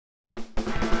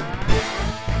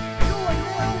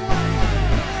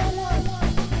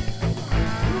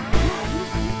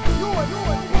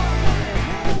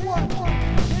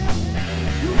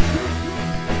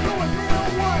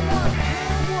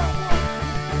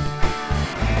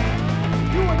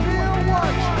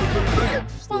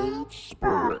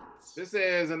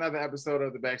This is another episode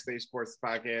of the Backstage Sports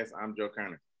Podcast. I'm Joe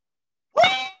Connor.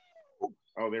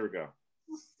 Oh, there we go.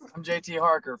 I'm JT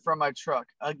Harker from my truck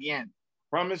again.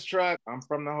 From his truck. I'm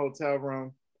from the hotel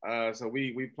room. So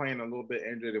we playing a little bit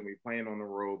injured and we playing on the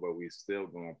road, but we still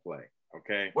gonna play.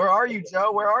 Okay. Where are you,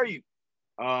 Joe? Where are you?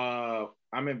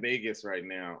 I'm in Vegas right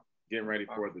now, getting ready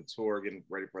for the tour, getting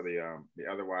ready for the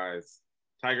Otherwise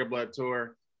Tiger Blood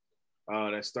tour.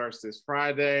 That starts this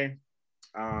Friday.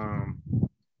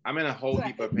 I'm in a whole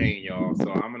heap of pain, y'all.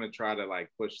 So I'm gonna try to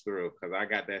like push through because I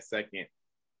got that second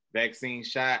vaccine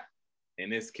shot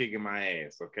and it's kicking my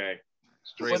ass. Okay.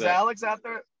 Straight up. Alex out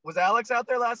there? Was Alex out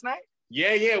there last night?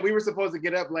 Yeah. We were supposed to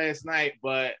get up last night,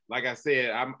 but like I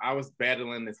said, I was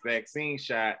battling this vaccine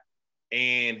shot,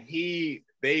 and he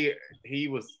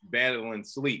was battling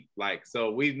sleep. Like, so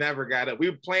we never got up.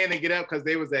 We were planning to get up because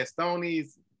they was at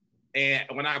Stoney's, and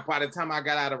by the time I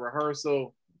got out of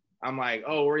rehearsal, I'm like,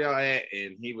 oh, where y'all at?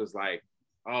 And he was like,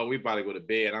 oh, we about to go to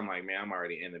bed. I'm like, man, I'm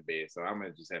already in the bed, so I'm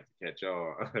gonna just have to catch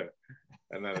y'all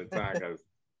another time because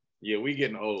yeah, we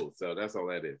getting old, so that's all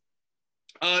that is.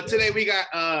 Today we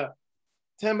got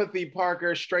Timothy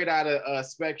Parker, straight out of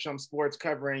Spectrum Sports,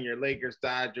 covering your Lakers,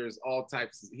 Dodgers, all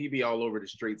types. He be all over the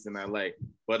streets in LA,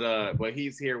 but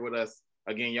he's here with us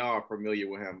again. Y'all are familiar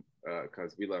with him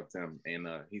because we loved him, and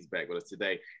he's back with us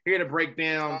today, here to break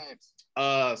down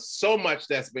so much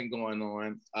that's been going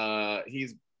on. We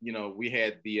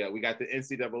got the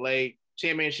NCAA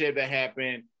championship that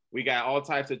happened. We got all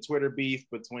types of Twitter beef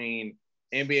between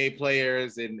NBA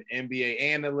players and NBA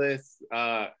analysts.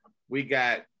 We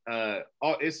got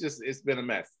it's been a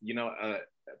mess.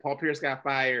 Paul Pierce got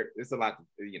fired. It's a lot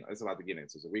to get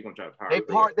into. So we're gonna try to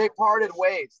power. They parted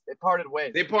ways.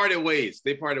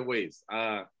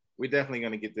 We're definitely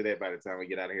gonna get to that by the time we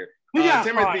get out of here.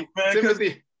 Timothy.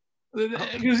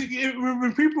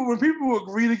 When people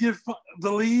agree to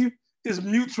leave, it's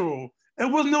mutual. There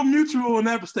was no mutual in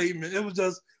that statement. It was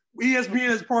just ESPN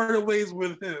has parted ways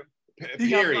with him.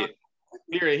 Period.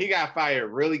 He got fired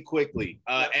really quickly,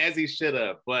 as he should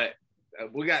have. But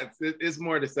it's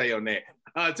more to say on that.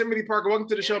 Timothy Parker, welcome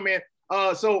to the show, man.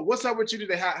 So what's up with you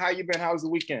today? How you been? How was the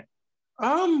weekend?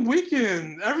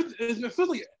 Weekend. It feels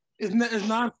like it's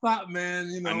nonstop,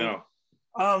 man. I know.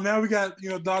 Now we got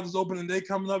Dodgers opening day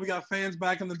coming up. We got fans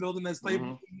back in the building that's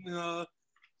Staples a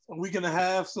week and a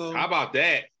half. So how about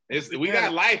that? We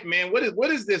got life, man.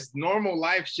 What is this normal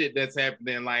life shit that's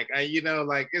happening? Like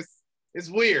it's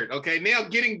weird. Okay, now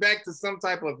getting back to some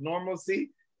type of normalcy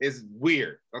is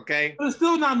weird. Okay, but it's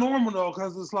still not normal though,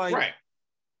 because it's like right.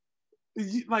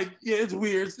 It's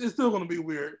weird. It's still gonna be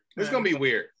weird. It's gonna be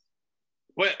weird.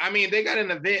 But I mean, they got an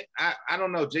event. I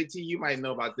don't know, JT, you might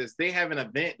know about this. They have an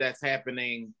event that's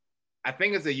happening. I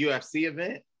think it's a UFC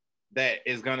event that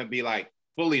is gonna be like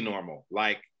fully normal,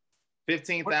 like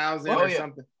 15,000 or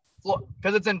something.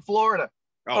 Because it's in Florida.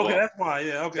 Oh, okay, that's why.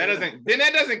 Yeah, okay. That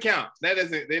doesn't count.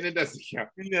 It doesn't count.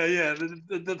 Yeah.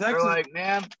 The Texas. They're like,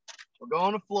 man, we're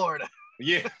going to Florida.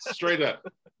 Yeah, straight up.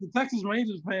 The Texas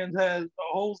Rangers fans had a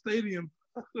whole stadium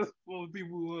full of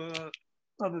people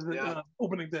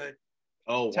opening day.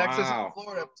 Oh, wow.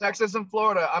 Texas and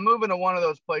Florida. I'm moving to one of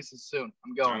those places soon.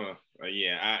 I'm going.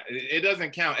 It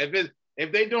doesn't count.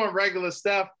 If they're doing regular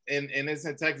stuff and it's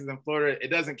in Texas and Florida, it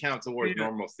doesn't count towards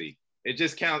normalcy. It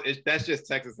just counts. That's just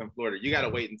Texas and Florida. You got to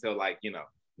wait until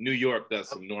New York does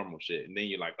some normal shit, and then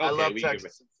you're like, okay, we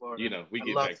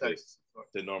get back to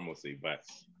normalcy. But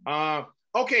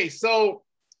okay, so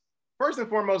first and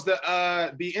foremost, the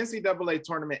NCAA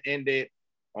tournament ended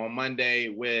on Monday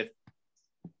with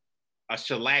a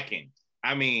shellacking.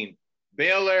 I mean,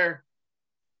 Baylor,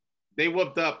 they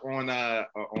whooped up on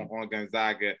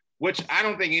Gonzaga, which I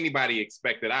don't think anybody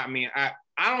expected. I mean, I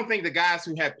don't think the guys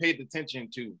who have paid attention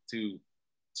to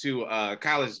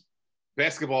college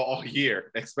basketball all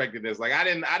year expected this. Like, I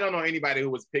don't know anybody who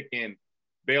was picking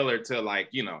Baylor to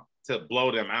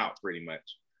blow them out pretty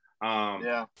much.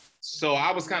 So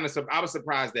I was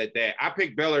surprised at that. I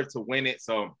picked Baylor to win it,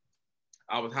 so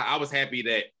I was happy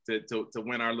that to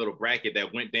win our little bracket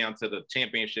that went down to the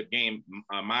championship game,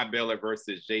 my Baylor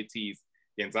versus JT's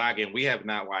Gonzaga, and we have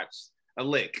not watched a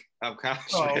lick of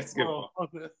college basketball.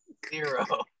 Zero.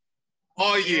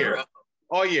 All year.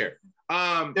 Dude,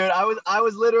 I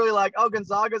was literally like, oh,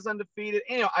 Gonzaga's undefeated.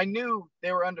 I knew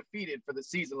they were undefeated for the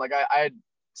season. Like I had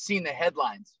seen the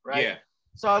headlines, right? Yeah.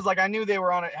 So I was like, I knew they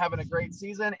were having a great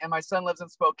season, and my son lives in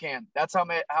Spokane. That's how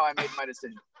I made my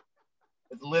decision.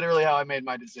 It's literally how I made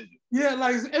my decision. Yeah,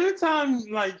 like anytime,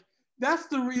 that's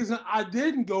the reason I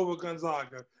didn't go with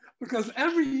Gonzaga, because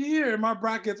every year in my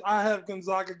brackets I have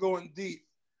Gonzaga going deep.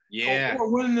 Yeah. Or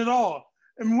winning it all.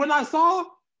 And when I saw,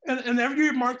 and every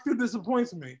year Mark Few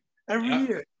disappoints me. every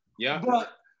year. Yeah.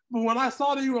 But when I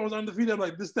saw the year I was undefeated, I'm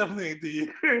like, this definitely ain't the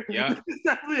year. Yeah.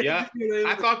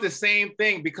 I thought the same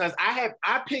thing because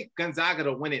I picked Gonzaga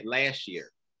to win it last year.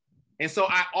 And so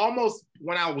I almost,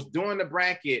 when I was doing the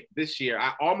bracket this year,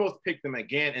 I almost picked them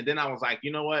again. And then I was like,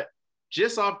 you know what?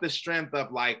 Just off the strength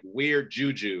of like weird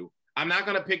juju, I'm not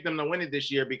going to pick them to win it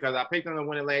this year because I picked them to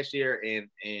win it last year and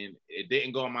it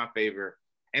didn't go in my favor.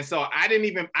 And so I didn't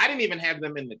even have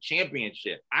them in the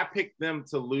championship. I picked them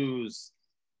to lose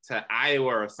to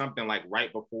Iowa or something like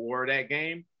right before that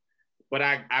game. But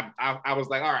I was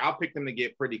like, all right, I'll pick them to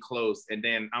get pretty close, and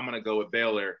then I'm gonna go with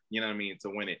Baylor, you know what I mean, to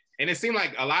win it. And it seemed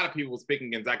like a lot of people was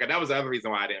picking Gonzaga. That was the other reason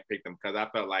why I didn't pick them, because I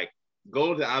felt like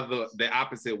go the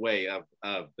opposite way of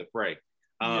the fray.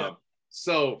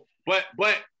 So, but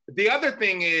the other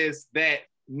thing is that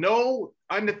no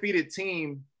undefeated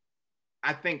team.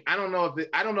 I don't know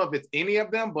if it's any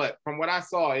of them, but from what I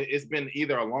saw, it's been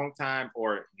either a long time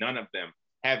or none of them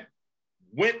have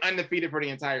went undefeated for the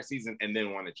entire season and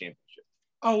then won a championship.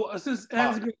 Oh, it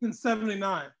has been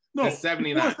 79. No,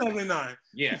 79. Before 79.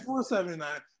 Yeah. Before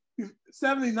 79.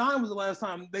 79 was the last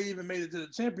time they even made it to the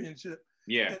championship.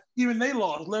 Yeah. And even they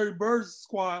lost. Larry Bird's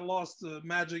squad lost to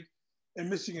Magic and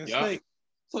Michigan State.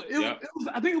 So it was,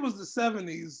 I think it was the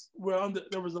 70s where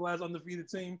there was the last undefeated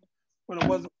team, but it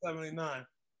wasn't 79.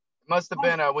 Must have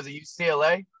been, was it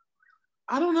UCLA?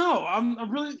 I don't know. I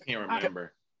really can't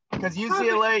remember. Because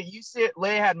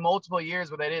UCLA had multiple years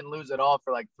where they didn't lose at all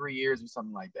for like 3 years or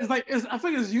something like that. I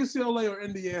think it's UCLA or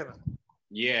Indiana.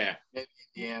 Yeah. Maybe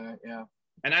Indiana, yeah.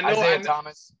 And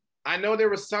Thomas. I know there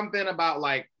was something about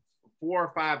like 4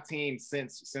 or 5 teams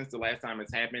since the last time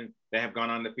it's happened that have gone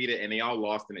undefeated, and they all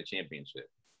lost in the championship.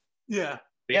 Yeah.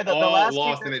 They all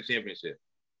lost in the championship.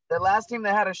 The last team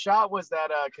that had a shot was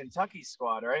that Kentucky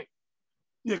squad, right?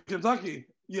 Yeah, Kentucky.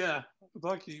 Yeah,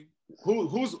 Kentucky.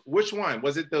 Which one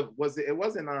was it? It wasn't it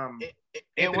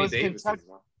was Kentucky.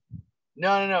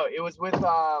 No. It was with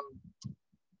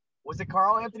was it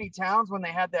Karl Anthony Towns when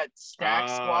they had that stacked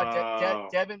squad?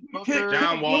 Devin Booker,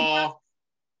 John Wall.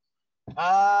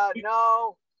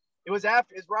 No, it was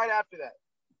right after that.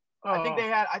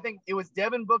 I think it was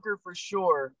Devin Booker for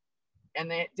sure, and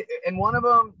one of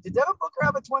them, did Devin Booker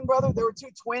have a twin brother? There were 2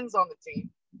 twins on the team.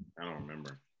 I don't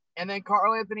remember. And then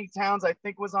Karl Anthony Towns, I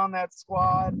think, was on that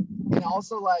squad. And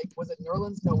also, like, was it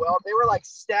Nerlens Noel? They were like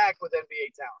stacked with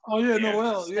NBA talent. Oh yeah,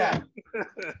 Noel, yeah.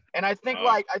 And I think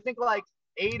like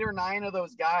 8 or 9 of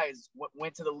those guys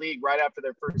went to the league right after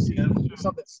their first season. Or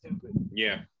something stupid.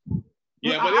 Yeah.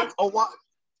 Yeah, but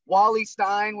Wally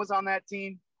Stein was on that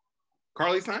team.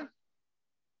 Carly Stein?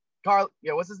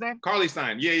 What's his name? Carly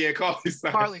Stein. Yeah, Carly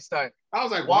Stein. Carly Stein. I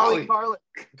was like, Wally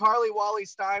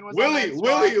Stein was on that team.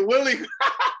 Willie.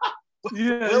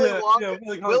 Willy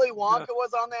Wonka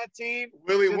was on that team.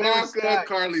 Willy Wonka,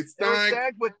 Carly Stein.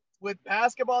 With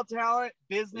basketball talent,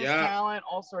 business talent,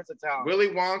 all sorts of talent. Willy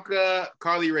Wonka,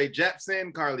 Carly Rae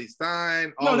Jepsen, Carly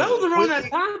Stein. No, that was around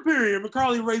that time period with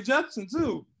Carly Rae Jepsen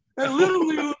too. That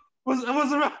literally was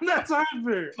around that time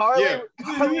period.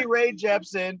 Carly Rae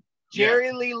Jepsen,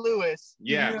 Jerry Lee Lewis,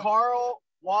 Carl,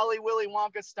 Willy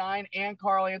Wonka Stein, and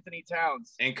Karl Anthony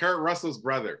Towns. And Kurt Russell's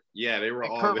brother. Yeah, they were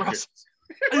all there.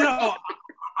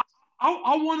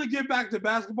 I want to get back to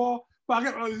basketball, but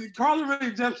Carly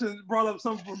Rae Jepsen brought up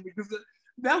something for me because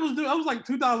that was like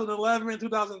 2011,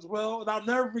 2012, and I'll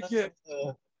never forget.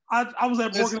 I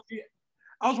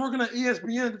was working at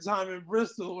ESPN at the time in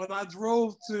Bristol, and I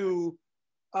drove to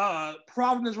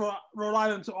Providence, Rhode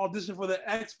Island to audition for the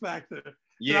X Factor.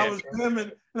 Yeah,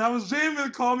 and I was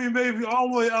jamming "Call Me Baby"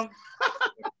 all the way up.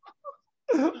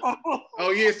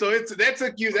 Oh yeah, so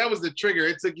that was the trigger.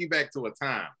 It took you back to a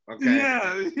time.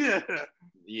 Okay.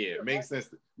 Yeah. Makes sense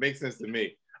to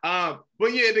me.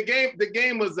 But yeah, the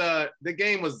game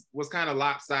was kind of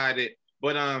lopsided.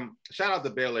 But shout out to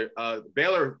Baylor.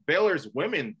 Baylor's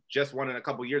women just won it a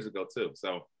couple years ago too.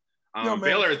 So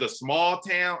Baylor is a small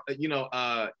town.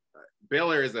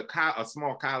 Baylor is a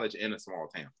small college in a small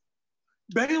town.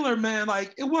 Baylor, man,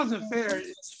 like it wasn't fair.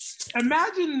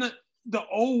 Imagine the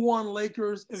 01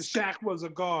 Lakers if Shaq was a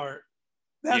guard.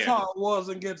 That's how it was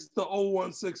against the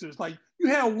 01 Sixers. Like you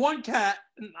had one cat,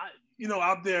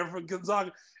 out there for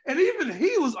Gonzaga, and even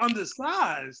he was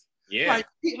undersized. Yeah,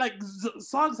 like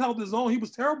Suggs held his own. He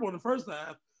was terrible in the first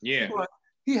half. Yeah, but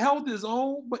he held his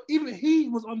own. But even he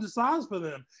was undersized for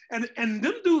them, and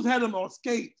them dudes had him on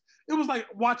skates. It was like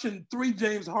watching 3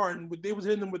 James Harden. They was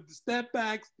hitting them with the step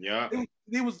backs. Yeah,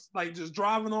 they was like just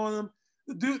driving on them.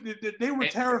 The dude, they were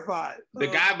terrified. The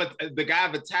guy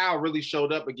Vital really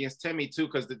showed up against Timmy too,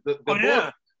 because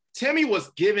Timmy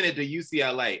was giving it to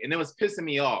UCLA, and it was pissing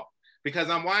me off because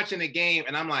I'm watching the game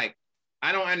and I'm like,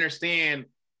 I don't understand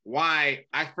why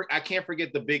I can't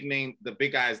forget the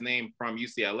big guy's name from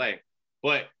UCLA,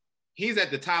 but he's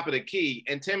at the top of the key,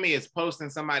 and Timmy is posting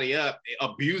somebody up,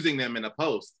 abusing them in a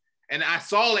post. And I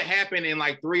saw it happen in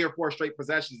like 3 or 4 straight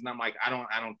possessions, and I'm like, I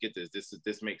don't get this.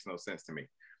 This makes no sense to me.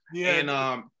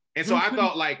 Yeah. And so I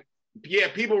felt like, yeah,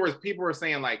 people were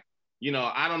saying like, you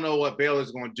know, I don't know what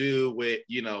Baylor's going to do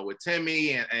with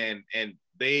Timmy, and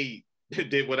they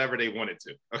did whatever they wanted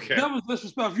to. Okay. That was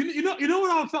disrespectful. You know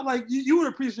what I felt like? You would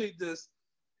appreciate this.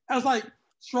 As like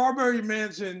Strawberry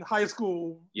Mansion High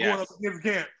School going up against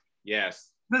Camp.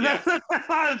 Yes. That's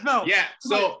how it felt. Yeah.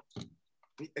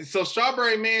 So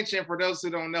Strawberry Mansion, for those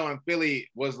who don't know, in Philly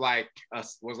was like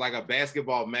a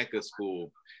basketball mecca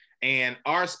school. And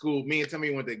our school, me and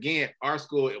Timmy went to Ghent. Our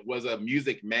school, it was a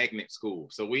music magnet school.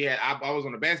 So I was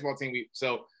on the basketball team.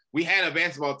 We had a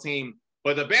basketball team,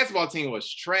 but the basketball team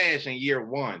was trash in year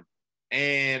 1.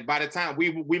 And by the time we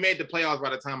made the playoffs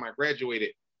by the time I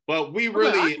graduated. But we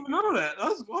really I didn't know that.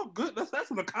 That's good.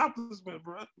 That's an accomplishment,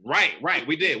 bro. Right.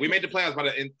 We did. We made the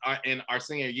playoffs in our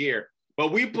senior year.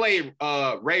 But we played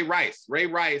Ray Rice. Ray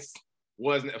Rice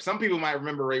was, some people might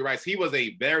remember Ray Rice. He was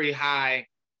a very high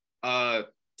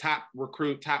top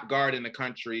recruit, top guard in the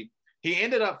country. He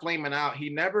ended up flaming out.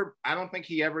 I don't think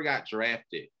he ever got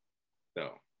drafted,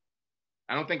 though.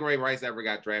 I don't think Ray Rice ever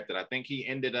got drafted. I think he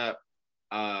ended up,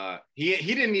 I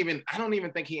don't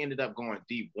even think he ended up going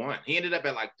D1. He ended up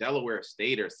at like Delaware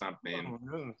State or something.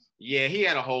 Oh, yeah, he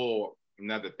had a whole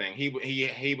another thing.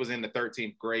 He was in the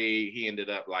 13th grade. He ended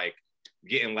up like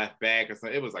getting left back or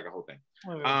something. It was like a whole thing.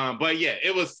 Oh. But yeah,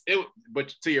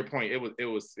 but to your point, it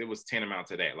was tantamount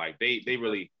to that. Like they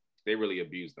really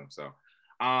abused them. So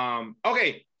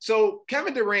okay. So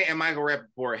Kevin Durant and Michael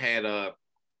Rapaport had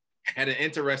an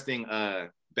interesting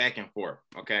back and forth.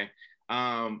 Okay.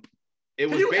 It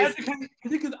was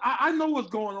because I know what's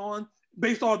going on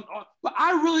based on, but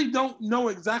I really don't know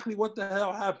exactly what the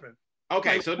hell happened.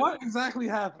 Okay, like, so what exactly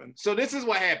happened? So this is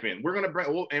what happened. We're gonna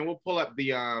we'll pull up the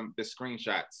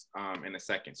screenshots in a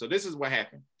second. So this is what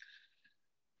happened.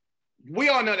 We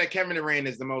all know that Kevin Durant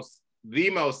is the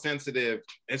most sensitive.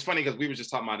 It's funny because we were just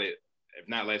talking about it, if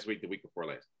not last week, the week before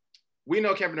last. We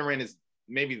know Kevin Durant is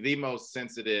maybe the most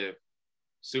sensitive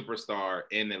superstar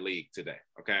in the league today.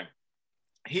 Okay,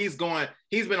 he's been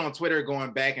on Twitter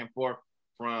going back and forth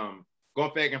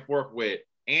with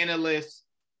analysts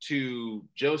to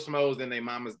Joe Schmoes in their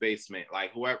mama's basement.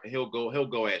 Like whoever, he'll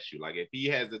go at you. Like if he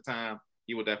has the time,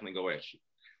 he will definitely go at you.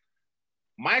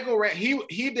 Michael,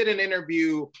 he did an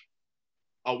interview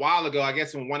a while ago, I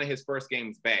guess in one of his first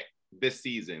games back this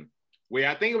season, where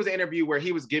I think it was an interview where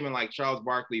he was giving like Charles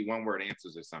Barkley one-word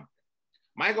answers or something.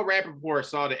 Michael Rapaport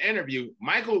saw the interview.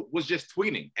 Michael was just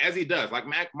tweeting, as he does. Like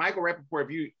Michael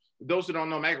Rapaport, those who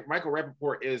don't know, Michael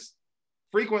Rapaport is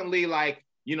frequently like,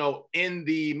 you know, in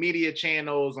the media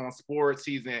channels on sports.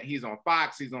 He's on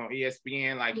Fox, he's on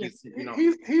ESPN. Like he's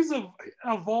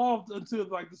evolved into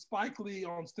like the Spike Lee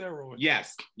on steroids.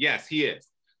 Yes, he is.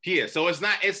 So it's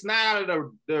not out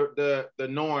of the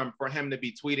norm for him to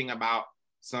be tweeting about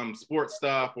some sports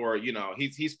stuff, or you know,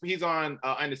 he's on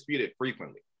Undisputed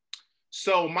frequently.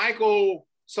 So Michael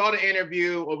saw the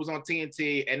interview. It was on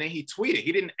TNT, and then he tweeted.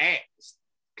 He didn't ask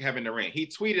Kevin Durant. He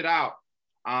tweeted out,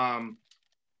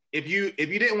 if you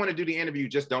didn't want to do the interview,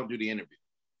 just don't do the interview.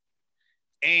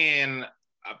 And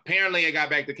apparently it got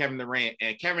back to Kevin Durant,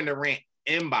 and Kevin Durant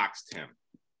inboxed him.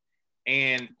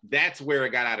 And that's where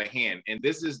it got out of hand. And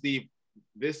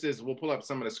we'll pull up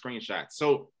some of the screenshots.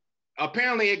 So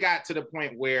apparently it got to the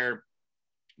point where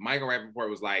Michael Rapaport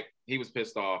was like, he was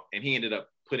pissed off, and he ended up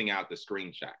putting out the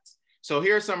screenshots. So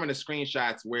here's some of the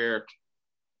screenshots where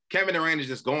Kevin Durant is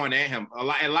just going at him. A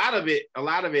lot of it,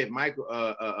 Michael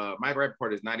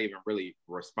Rapaport is not even really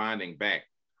responding back.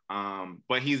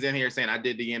 But he's in here saying, I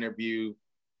did the interview.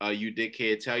 You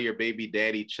dickhead, tell your baby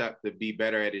daddy Chuck to be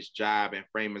better at his job and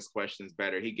frame his questions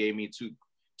better. He gave me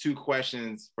two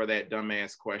questions for that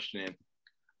dumbass question.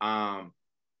 And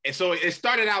so it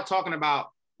started out talking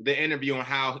about the interview and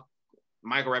how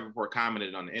Michael Rapaport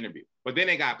commented on the interview. But then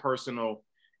it got personal,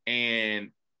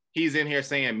 and he's in here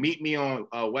saying, meet me on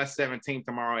West 17th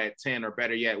tomorrow at 10, or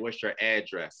better yet, what's your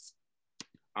address?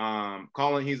 He's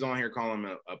on here calling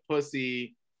him a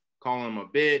pussy, calling him a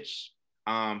bitch.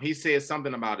 He said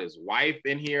something about his wife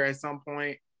in here at some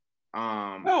point.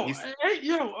 KD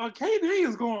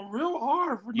is going real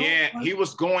hard. He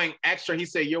was going extra. He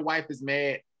said, your wife is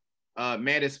mad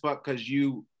as fuck because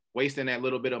you wasting that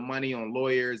little bit of money on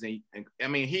lawyers. And I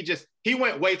mean, he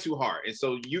went way too hard. And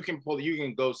so you can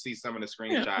go see some of the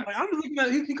screenshots. Yeah, like, I'm looking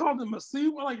at, he called him a C.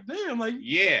 Like, damn, like.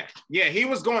 Yeah. He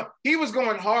was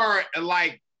going hard.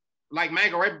 Like like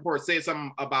Michael Rappaport said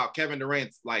something about Kevin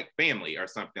Durant's like family or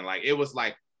something. Like it was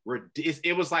like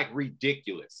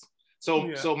ridiculous.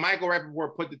 So Michael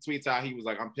Rappaport put the tweets out. He was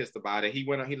like, I'm pissed about it. He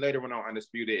later went on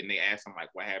Undisputed, and they asked him like,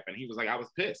 what happened? He was like, I was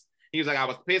pissed. He was like, I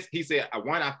was pissed. He said, I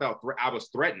was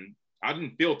threatened. I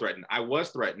didn't feel threatened. I was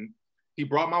threatened. He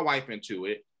brought my wife into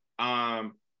it.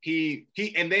 He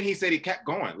and then he said he kept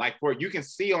going. Like you can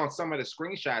see on some of the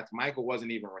screenshots, Michael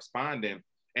wasn't even responding.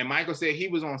 And Michael said he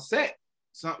was on set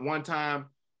one time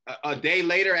a day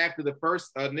later after the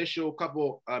first initial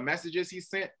couple messages he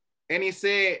sent, and he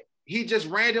said he just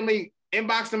randomly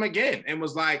inboxed him again and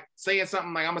was like saying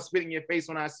something like, I'm gonna spit in your face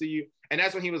when I see you. And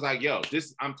that's when he was like, yo,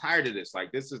 I'm tired of this.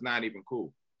 Like, this is not even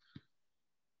cool.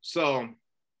 So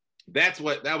that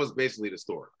was basically the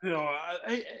story.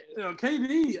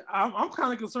 KD, I'm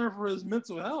kind of concerned for his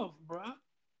mental health, bro.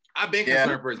 I've been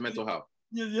concerned for his mental health.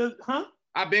 Huh?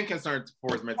 I've been concerned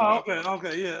for his mental health.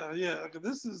 Okay, yeah.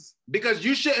 This is because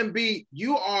you shouldn't be.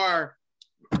 You are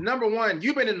number one.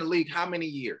 You've been in the league how many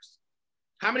years?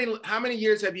 How many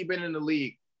years have you been in the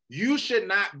league? You should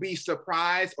not be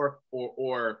surprised or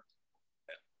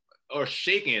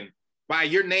shaken by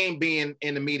your name being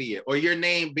in the media or your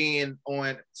name being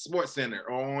on SportsCenter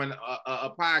or on a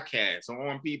podcast or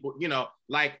on people,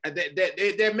 like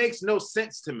that makes no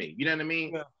sense to me. You know what I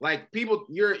mean? Yeah. Like people,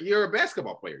 you're a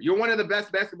basketball player. You're one of the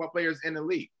best basketball players in the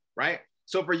league, right?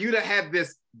 So for you to have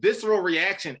this visceral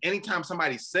reaction anytime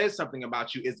somebody says something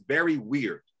about you is very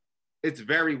weird. It's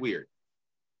very weird.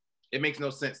 It makes no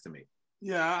sense to me.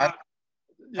 Yeah.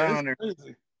 I don't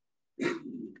understand.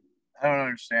 I don't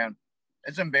understand.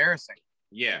 It's embarrassing.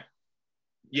 Yeah.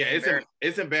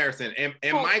 It's embarrassing. And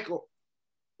Michael.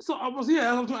 So I was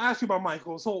going to ask you about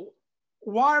Michael. So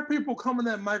why are people coming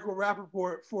at Michael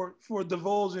Rappaport for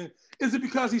divulging? Is it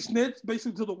because he snitched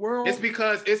basically to the world? It's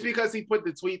because he put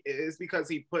the tweet. It's because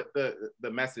he put the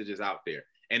messages out there,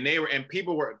 and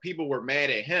people were mad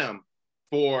at him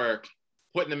for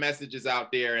putting the messages out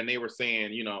there, and they were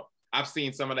saying, I've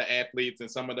seen some of the athletes and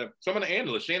some of the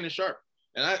analysts, Shannon Sharpe.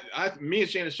 And me and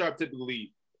Shannon Sharpe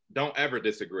typically don't ever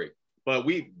disagree, but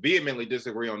we vehemently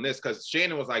disagree on this because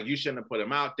Shannon was like, you shouldn't have put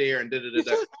him out there and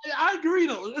da-da-da-da. I agree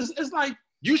though. It's like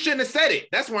you shouldn't have said it.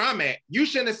 That's where I'm at. You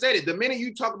shouldn't have said it. The minute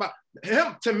you talk about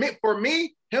him, him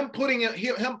putting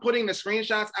the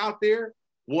screenshots out there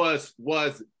was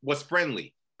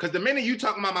friendly. Because the minute you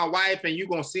talking about my wife and you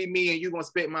gonna see me and you gonna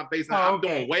spit in my face, I'm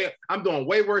doing way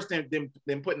worse than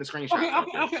putting the screenshots.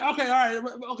 Okay, all right,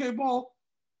 okay, Paul.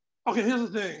 Okay, here's the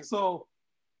thing. So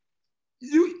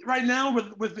you right now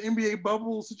with the NBA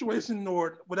bubble situation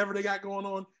or whatever they got going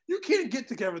on, you can't get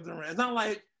to Kevin Durant. It's not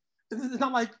like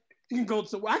you can go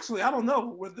to. Well, actually, I don't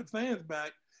know with the fans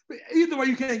back, but either way,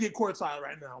 you can't get courtside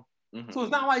right now. Mm-hmm. So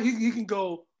it's not like he can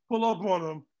go pull up on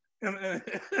them and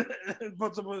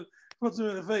put them in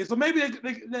the face. So maybe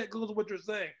that goes with what you're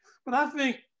saying. But I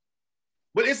think.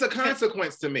 But it's a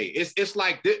consequence to me. It's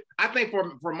like this. I think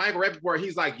for Michael Rappaport,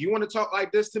 he's like, you want to talk like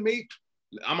this to me?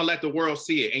 I'm gonna let the world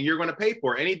see it, and you're gonna pay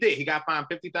for it. And he did. He got fined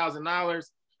 $50,000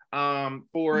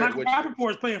 for it. Michael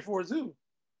Rappaport is paying for it too.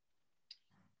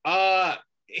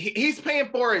 He's paying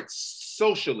for it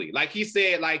socially. Like he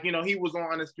said, like he was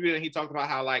on Undisputed, and he talked about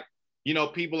how like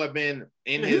people have been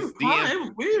in his DM. It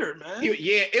was weird, man.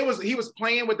 He was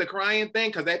playing with the crying thing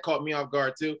because that caught me off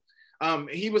guard too.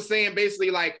 He was saying basically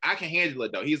like, I can handle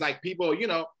it though. He's like, people, you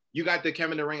got the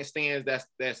Kevin Durant stands that's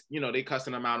they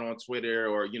cussing him out on Twitter,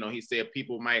 or he said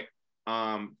people might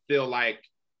feel like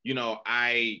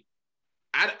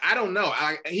I don't know.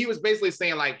 He was basically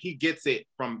saying like he gets it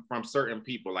from certain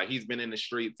people, like he's been in the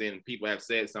streets and people have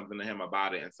said something to him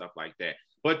about it and stuff like that.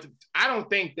 But I don't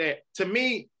think that, to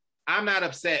me, I'm not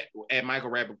upset at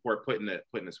Michael Rappaport putting the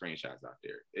screenshots out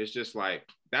there. It's just like,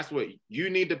 that's what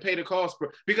you need to pay the cost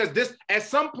for, because this, at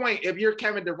some point, if you're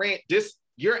Kevin Durant,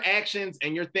 your actions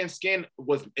and your thin skin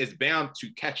is bound to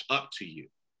catch up to you.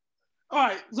 All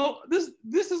right, so this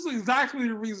is exactly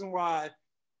the reason why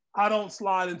I don't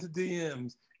slide into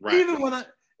DMs, right. even when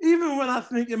I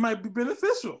think it might be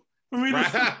beneficial for me to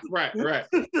slide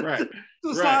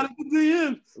into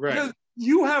DMs, because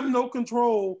you have no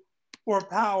control or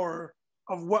power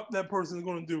of what that person is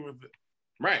going to do with it.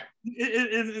 Right.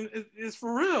 It's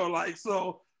for real. Like,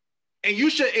 so. And you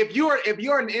should, if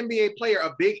you're an NBA player,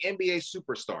 a big NBA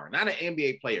superstar, not an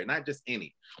NBA player, not just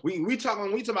any. When we talk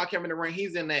about Kevin Durant,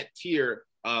 he's in that tier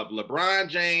of LeBron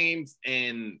James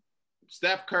and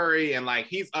Steph Curry, and like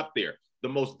he's up there, the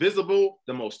most visible,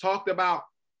 the most talked about.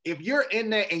 If you're in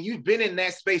that and you've been in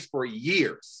that space for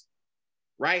years,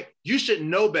 right? You should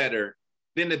know better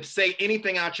than to say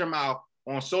anything out your mouth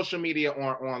on social media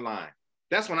or online.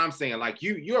 That's what I'm saying. Like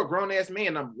you're a grown ass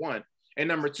man, number one. And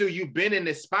number two, you've been in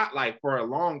this spotlight for a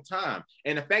long time.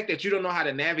 And the fact that you don't know how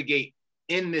to navigate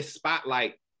in this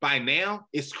spotlight by now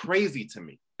is crazy to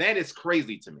me. That is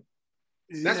crazy to me.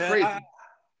 That's crazy.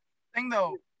 Thing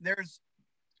though, there's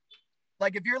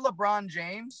like, if you're LeBron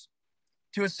James,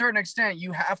 to a certain extent,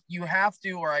 you have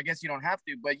to, or I guess you don't have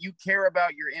to, but you care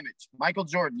about your image. Michael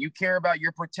Jordan, you care about,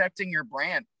 you're protecting your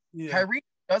brand. Yeah. Kyrie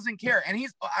doesn't care. And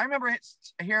I remember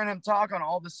hearing him talk on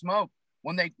All the Smoke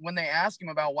when they asked him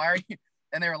about why are you,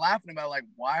 and they were laughing about like,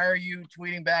 why are you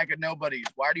tweeting back at nobody?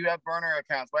 Why do you have burner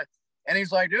accounts? And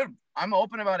he's like, dude, I'm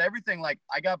open about everything. Like,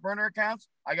 I got burner accounts,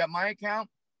 I got my account,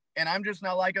 and I'm just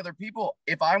not like other people.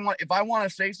 If I want to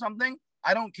say something,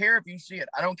 I don't care if you see it.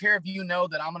 I don't care if you know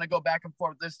that I'm going to go back and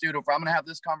forth with this dude, or if I'm going to have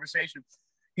this conversation.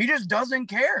 He just doesn't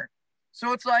care.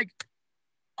 So it's like,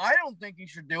 I don't think you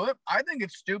should do it. I think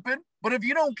it's stupid. But if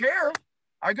you don't care,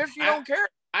 I guess you don't care.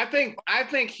 I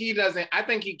think he doesn't. I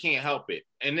think he can't help it.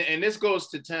 And this goes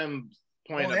to Tim's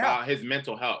point about his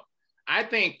mental health. I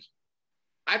think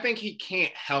he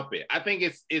can't help it. I think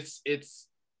it's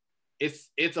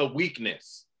a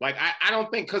weakness. Like, I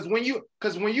don't think, because when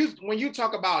you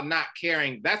talk about not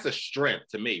caring, that's a strength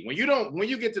to me. When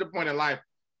you get to the point in life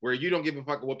where you don't give a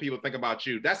fuck what people think about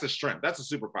you, that's a strength. That's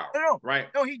a superpower, right?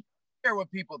 No, he doesn't care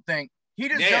what people think. He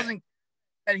just doesn't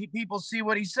that people see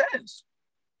what he says.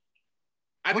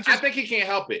 I think he can't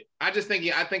help it. I think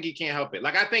he can't help it.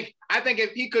 Like, I think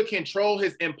if he could control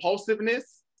his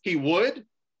impulsiveness, he would.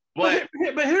 But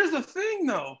here's the thing,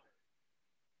 though.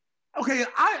 Okay,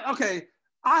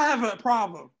 I have a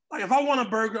problem. Like, if I want a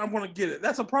burger, I'm going to get it.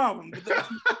 That's a problem.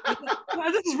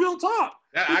 This is real talk.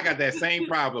 I got that same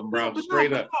problem, bro.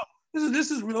 Straight up. This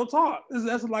is real talk.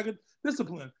 That's like a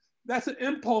discipline. That's an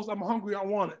impulse. I'm hungry. I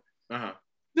want it. Uh-huh.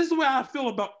 This is the way I feel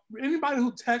about anybody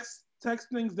who texts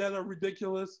things that are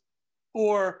ridiculous,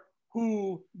 or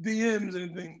who DMs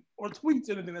anything or tweets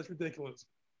anything that's ridiculous.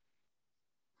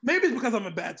 Maybe it's because I'm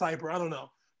a bad typer. I don't know.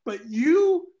 But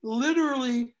you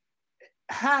literally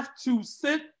have to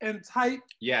sit and type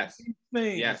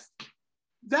things. Yes.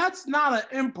 That's not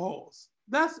an impulse.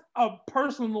 That's a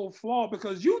personal flaw,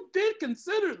 because you did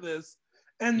consider this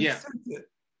and sent it.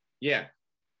 Yeah.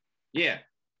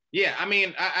 I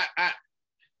mean, I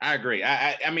agree.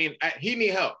 I mean, he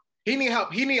need help. He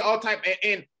need all type.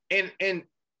 And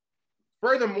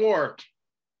furthermore,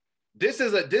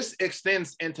 this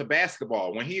extends into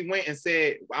basketball. When he went and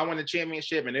said, I won a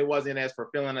championship and it wasn't as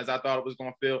fulfilling as I thought it was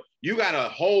going to feel, you got a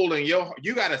hole in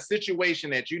you got a situation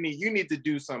that you need to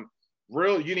do some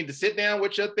real, you need to sit down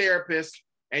with your therapist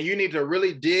and you need to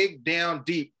really dig down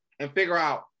deep and figure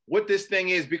out what this thing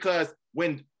is. Because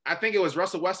when I think it was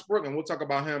Russell Westbrook, and we'll talk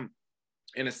about him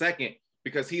in a second,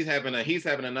 because he's having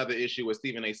another issue with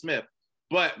Stephen A. Smith.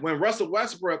 But when Russell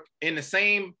Westbrook, in the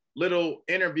same little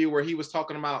interview where he was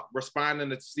talking about responding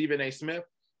to Stephen A. Smith,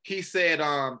 he said,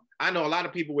 I know a lot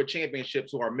of people with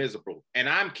championships who are miserable. And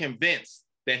I'm convinced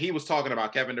that he was talking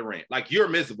about Kevin Durant. Like, you're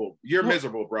miserable. You're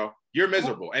miserable, bro. You're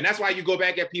miserable. And that's why you go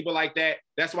back at people like that.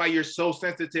 That's why you're so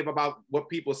sensitive about what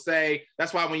people say.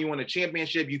 That's why when you won a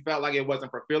championship, you felt like it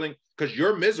wasn't fulfilling, because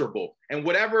you're miserable. And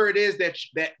whatever it is that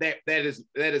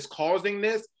is causing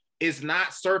this is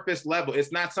not surface level.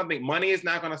 It's not something, money is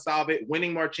not going to solve it.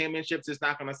 Winning more championships is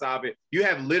not going to solve it. You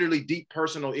have literally deep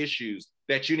personal issues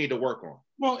that you need to work on.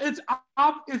 Well, it's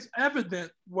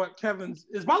evident what Kevin's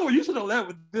is. By the way, you should have led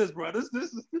with this, bro. This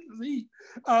is he.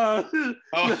 You should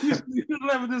have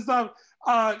led with this stuff.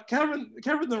 Kevin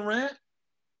Durant,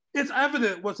 it's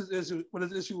evident what his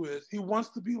issue is. He wants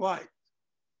to be liked.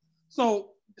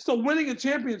 So winning a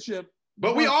championship.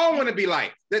 But we all want to be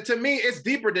liked. That, to me, it's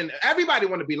deeper than everybody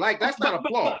want to be liked. That's not a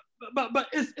flaw. But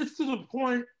it's to the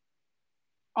point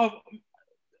of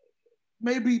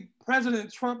maybe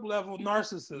President Trump level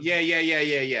narcissism.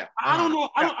 Yeah. I don't know.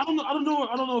 I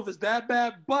don't know if it's that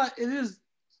bad, but it is.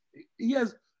 He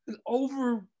has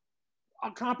an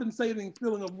compensating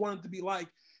feeling of wanting to be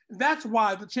liked. That's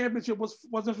why the championship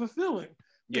wasn't fulfilling,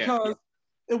 because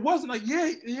it wasn't like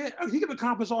he can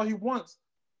accomplish all he wants,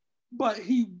 but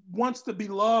he wants to be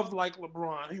loved like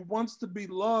LeBron. He wants to be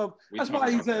loved. That's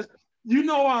why he says, "You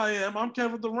know I am. I'm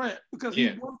Kevin Durant," because he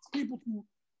wants people to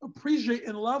appreciate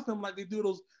and love him like they do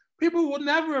those. People will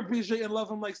never appreciate and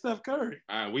love him like Steph Curry.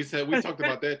 We talked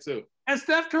about that too. And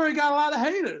Steph Curry got a lot of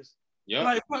haters.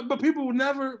 Yeah. But people will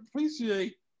never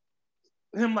appreciate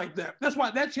him like that. That's why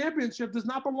that championship does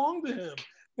not belong to him.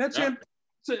 That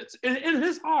championship in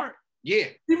his heart. Yeah.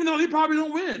 Even though he probably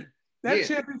don't win, that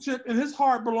championship in his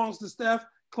heart belongs to Steph,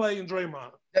 Clay, and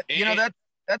Draymond.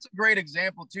 That's a great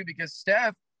example too, because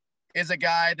Steph is a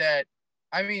guy that,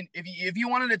 I mean, if you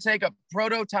wanted to take a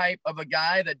prototype of a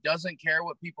guy that doesn't care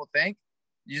what people think,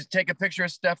 You just take a picture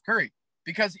of Steph Curry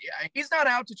because he's not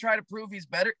out to try to prove he's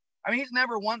better. I mean, he's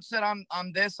never once said I'm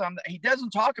this, I'm that. He doesn't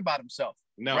talk about himself.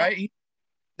 No. Right?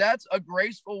 That's a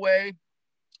graceful way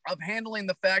of handling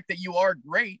the fact that you are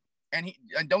great. And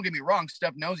don't get me wrong,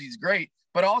 Steph knows he's great,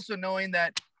 but also knowing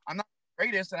that I'm not the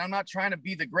greatest and I'm not trying to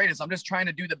be the greatest. I'm just trying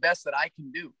to do the best that I can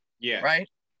do. Yeah. Right.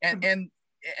 And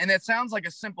it sounds like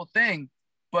a simple thing,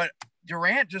 but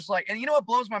Durant just like, and you know what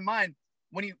blows my mind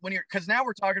when you're, because now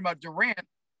we're talking about Durant.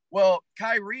 Well,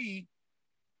 Kyrie,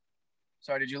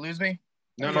 sorry, did you lose me?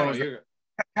 No.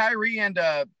 Kyrie and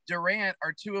Durant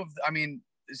are two of, I mean,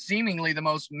 seemingly the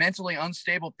most mentally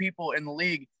unstable people in the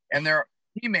league, and they're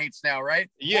teammates now, right?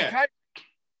 Yeah.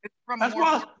 Well,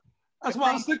 that's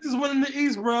why the Sixers winning the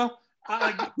East, bro.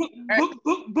 Book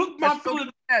my Philly.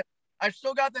 I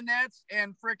still got the Nets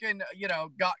and freaking,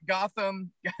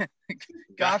 Gotham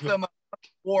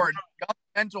Ward, Gotham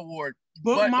Mental Ward.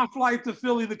 Book my flight to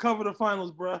Philly to cover the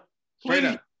finals, bro.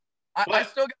 Please. I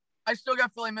still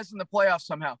got Philly missing the playoffs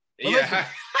somehow. But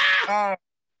yeah.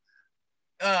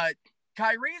 Listen,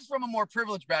 Kyrie's from a more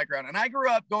privileged background, and I grew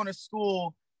up going to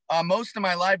school most of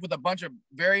my life with a bunch of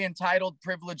very entitled,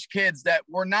 privileged kids that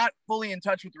were not fully in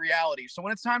touch with reality. So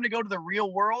when it's time to go to the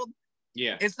real world,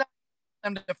 it's not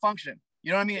them to function.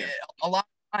 You know what I mean? Yeah. A lot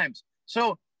of times.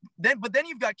 So then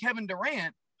you've got Kevin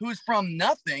Durant, who's from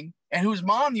nothing, and whose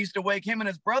mom used to wake him and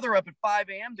his brother up at 5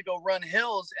 a.m. to go run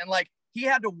hills, and like he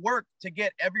had to work to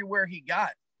get everywhere he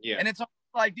got. Yeah. And it's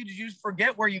like, dude, you just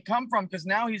forget where you come from, because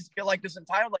now he's like this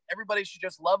entitled, like everybody should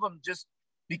just love him just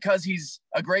because he's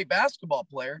a great basketball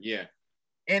player. Yeah.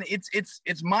 And it's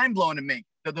mind blowing to me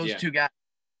that those two guys.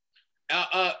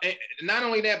 Not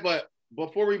only that, but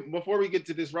before we get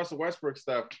to this Russell Westbrook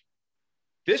stuff,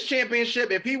 this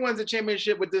championship, if he wins a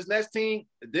championship with this next team,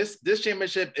 this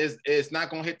championship is not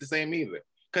gonna hit the same either.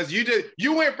 Because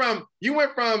you went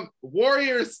from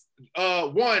Warriors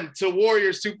 1 to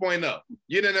Warriors 2.0.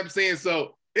 You know what I'm saying?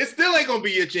 So it still ain't gonna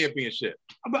be your championship.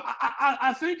 But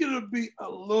I think it'll be a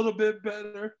little bit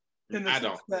better. I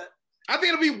think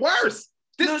it'll be worse.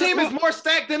 This team is more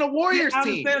stacked than a Warriors team. I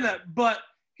understand that, but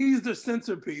he's the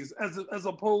centerpiece as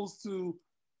opposed to.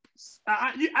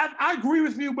 I agree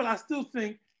with you, but I still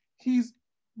think he's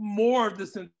more of the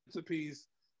centerpiece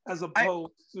as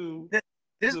opposed to.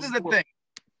 This is the thing.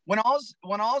 When all's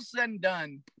said and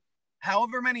done,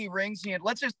 however many rings he had,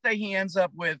 let's say he ends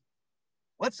up with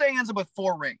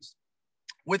 4 rings.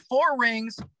 With 4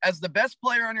 rings as the best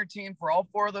player on your team for all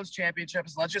 4 of those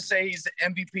championships, let's just say he's the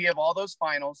MVP of all those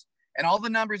finals and all the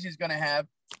numbers he's going to have,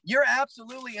 you're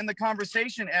absolutely in the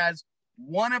conversation as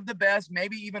one of the best,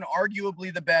 maybe even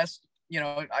arguably the best.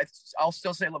 I'll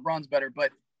still say LeBron's better,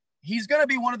 but he's going to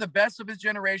be one of the best of his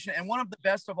generation and one of the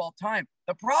best of all time.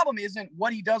 The problem isn't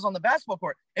what he does on the basketball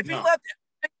court. If he left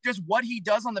just what he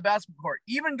does on the basketball court,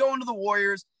 even going to the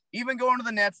Warriors, even going to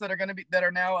the Nets that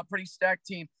are now a pretty stacked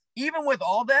team, even with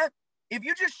all that, if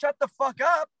you just shut the fuck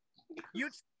up,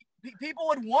 people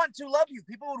would want to love you.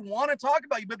 People would want to talk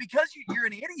about you, but because you're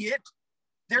an idiot,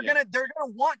 they're gonna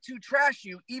want to trash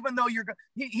you, even though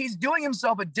he's doing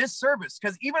himself a disservice,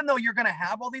 because even though you're gonna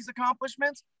have all these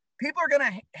accomplishments, people are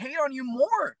gonna hate on you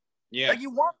more. Yeah, like you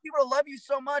want people to love you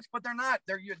so much, but they're not.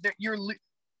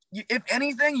 If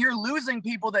anything, you're losing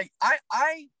people. That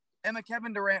I am a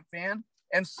Kevin Durant fan,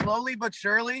 and slowly but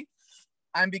surely,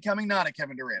 I'm becoming not a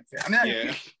Kevin Durant fan. I mean, you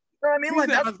know what I mean? Like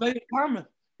that's Isaiah Thomas.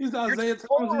 He's Isaiah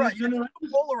Thomas. You're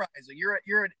polarizing.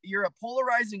 You're a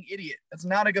polarizing idiot. That's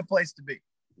not a good place to be.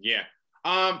 Yeah.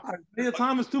 Isaiah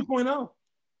Thomas 2.0.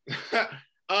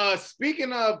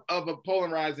 Speaking of a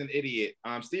polarizing idiot,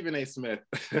 Stephen A. Smith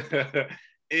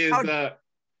is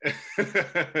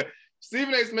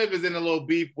Stephen A. Smith is in a little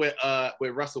beef with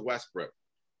Russell Westbrook,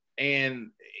 and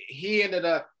he ended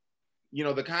up,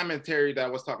 the commentary that I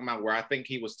was talking about, where I think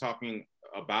he was talking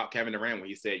about Kevin Durant when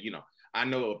he said, I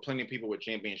know plenty of people with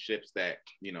championships that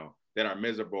that are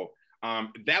miserable.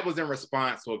 That was in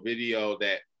response to a video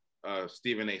that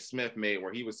Stephen A. Smith made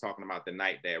where he was talking about the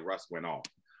night that Russ went off.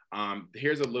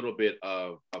 Here's a little bit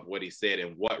of what he said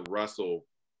and what Russell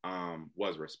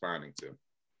was responding to.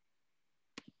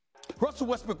 Russell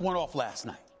Westbrook went off last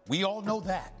night. We all know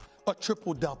that. A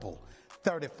triple-double.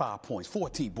 35 points,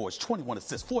 14 boards, 21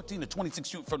 assists, 14 to 26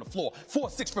 shooting from the floor,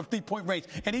 4-6 from three-point range,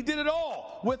 and he did it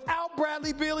all without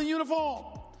Bradley Beal in uniform.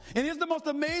 And here's the most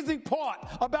amazing part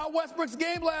about Westbrook's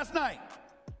game last night.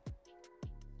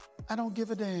 I don't give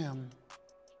a damn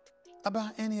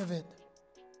about any of it.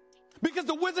 Because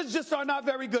the Wizards just are not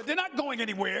very good. They're not going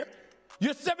anywhere.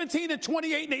 You're 17 and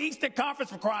 28 in the Eastern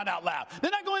Conference, for crying out loud. They're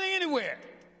not going anywhere.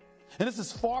 And this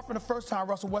is far from the first time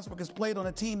Russell Westbrook has played on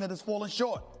a team that has fallen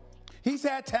short. He's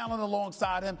had talent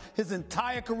alongside him his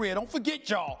entire career. Don't forget,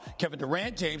 y'all, Kevin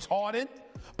Durant, James Harden,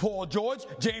 Paul George,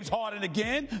 James Harden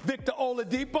again, Victor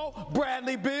Oladipo,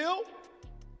 Bradley Beal.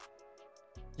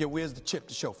 Yeah, where's the chip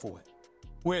to show for it?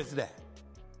 Where's that?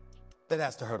 That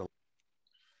has to hurt a lot.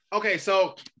 Okay,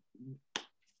 so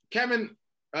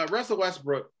Russell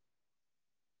Westbrook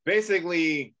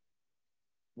basically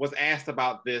was asked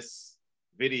about this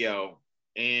video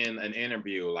in an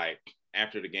interview, like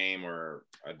after the game or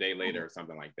a day later or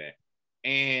something like that.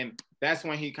 And that's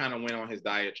when he kind of went on his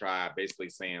diatribe, basically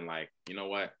saying like, you know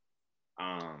what?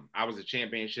 I was a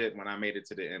champion when I made it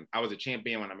to the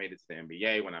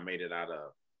NBA, when I made it out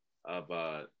of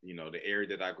the area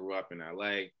that I grew up in,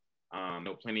 LA.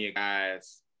 Know plenty of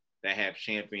guys that have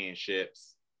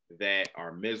championships that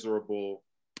are miserable,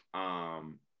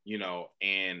 and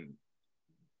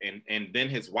then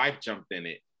his wife jumped in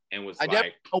it and was I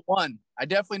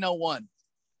definitely know one.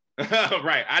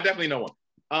 Right, I definitely know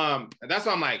one. That's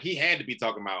why I'm like, he had to be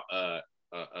talking about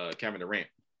Kevin Durant.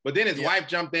 But then his wife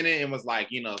jumped in it and was like,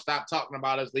 stop talking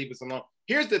about us, leave us alone.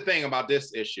 Here's the thing about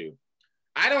this issue.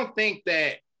 I don't think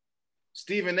that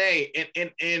Stephen A.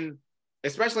 and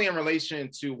especially in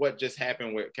relation to what just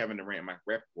happened with Kevin Durant and Mike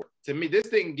Rappaport, to me, this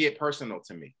didn't get personal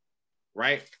to me,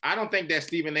 right? I don't think that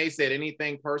Stephen A. said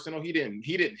anything personal. He didn't.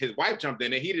 His wife jumped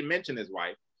in it. He didn't mention his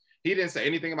wife. He didn't say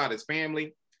anything about his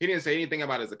family. He didn't say anything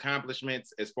about his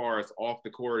accomplishments as far as off the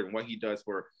court and what he does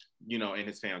for, in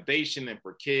his foundation and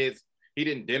for kids. He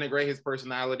didn't denigrate his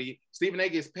personality. Stephen A.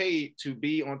 gets paid to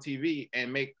be on TV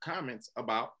and make comments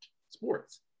about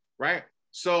sports, right?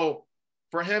 So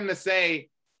for him to say,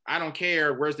 I don't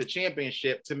care, where's the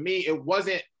championship? To me, it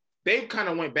wasn't, they kind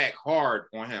of went back hard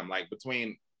on him, like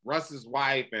between Russ's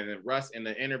wife and Russ in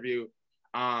the interview.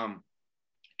 And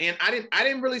I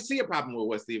didn't really see a problem with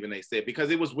what Stephen A. said,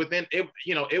 because it was within it,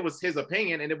 it was his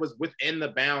opinion and it was within the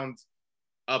bounds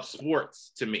of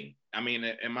sports to me. I mean,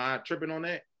 am I tripping on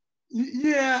that?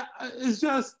 Yeah, it's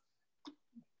just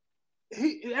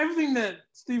everything that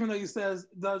Stephen A. does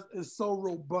is so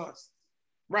robust.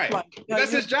 Right.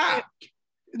 That's his job.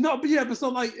 But so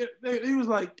like he was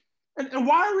like, and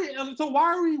why are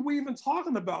we even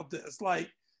talking about this? I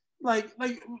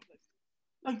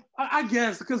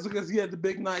guess because he had the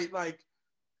big night.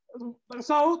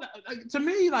 So to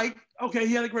me, okay,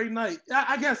 he had a great night.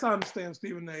 I guess I understand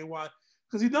Stephen A. why,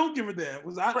 because he don't give a damn.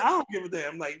 Because I don't give a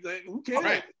damn. Like who cares?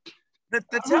 Right.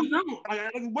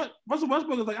 Russell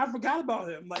Westbrook is like, I forgot about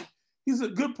him. Like he's a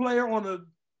good player on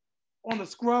a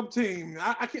scrub team.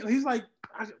 I can't. He's like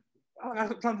I'm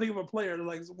trying to think of a player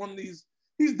like one of these.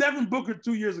 He's Devin Booker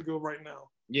 2 years ago right now.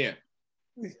 Yeah,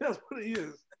 that's what he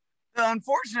is. The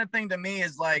unfortunate thing to me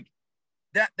is like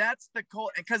that's the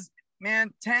cold, because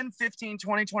man, 10, 15,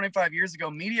 20, 25 years ago,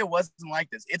 media wasn't like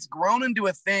this. It's grown into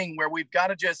a thing where we've got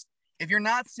to just, if you're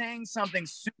not saying something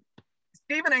super,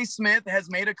 Stephen A. Smith has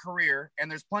made a career,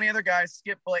 and there's plenty of other guys,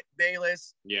 Skip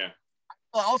Bayless. Yeah.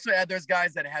 I'll also add there's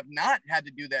guys that have not had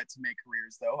to do that to make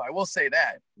careers, though. I will say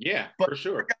that. Yeah, but for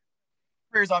sure.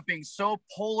 Careers off being so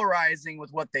polarizing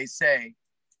with what they say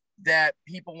that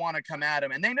people want to come at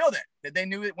them, and they know that they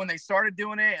knew it when they started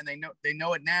doing it, and they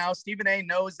know it now. Stephen A.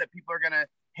 knows that people are gonna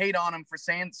hate on him for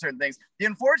saying certain things. The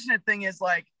unfortunate thing is,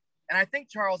 like, and I think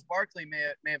Charles Barkley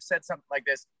may have said something like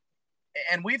this,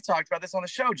 and we've talked about this on the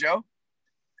show, Joe.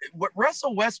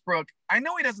 Russell Westbrook, I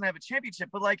know he doesn't have a championship,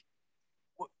 but like,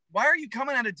 why are you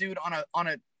coming at a dude on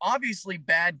a obviously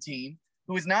bad team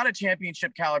who is not a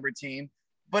championship caliber team,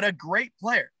 but a great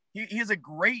player? He is a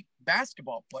great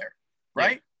basketball player,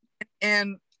 right?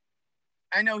 And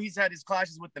I know he's had his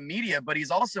clashes with the media, but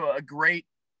he's also a great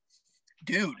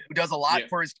dude who does a lot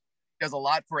for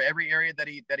every area that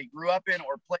he grew up in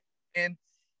or played in.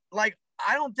 Like,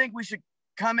 I don't think we should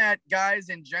come at guys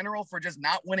in general for just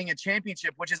not winning a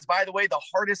championship, which is, by the way, the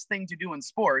hardest thing to do in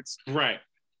sports. Right.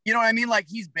 You know what I mean? Like,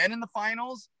 he's been in the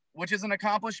finals, which is an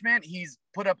accomplishment. He's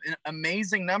put up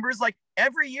amazing numbers. Like,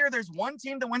 every year there's one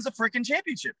team that wins a freaking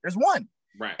championship. There's one.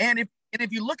 Right. And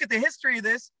if you look at the history of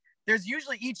this, there's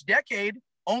usually each decade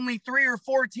only 3 or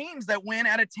 4 teams that win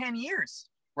out of 10 years,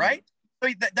 right? So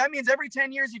that means every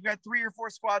 10 years you've got 3 or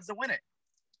 4 squads that win it.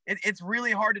 It's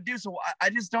really hard to do. So I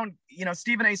just don't,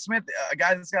 Stephen A. Smith, a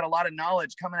guy that's got a lot of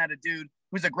knowledge, coming at a dude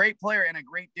who's a great player and a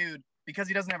great dude because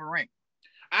he doesn't have a ring.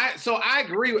 I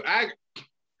agree with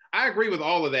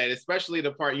all of that, especially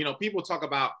the part, people talk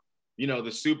about,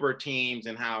 the super teams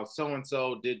and how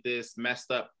so-and-so did this, messed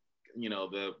up,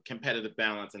 the competitive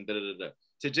balance and da-da-da-da.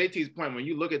 To JT's point, when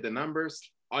you look at the numbers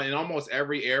in almost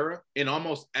every era,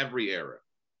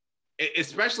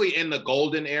 especially in the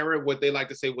golden era, what they like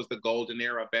to say was the golden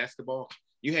era of basketball,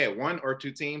 you had one or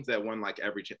two teams that won like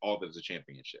all of the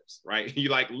championships, right? You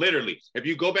like literally, if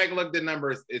you go back and look at the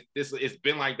numbers, it's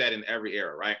been like that in every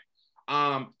era, right?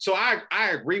 So I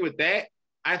agree with that.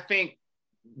 I think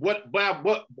what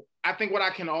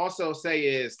I can also say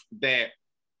is that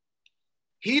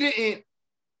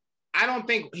I don't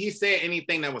think he said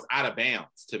anything that was out of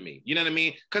bounds to me. You know what I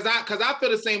mean? Because I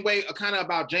feel the same way kind of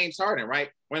about James Harden, right?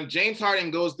 When James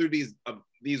Harden goes through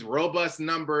these robust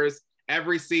numbers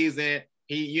every season,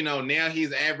 now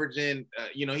he's averaging,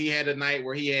 he had a night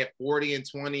where he had 40 and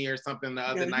 20 or something the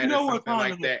other night or something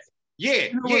like that.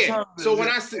 Yeah. So when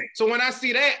I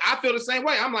see that, I feel the same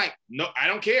way. I'm like, no, I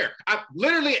don't care. I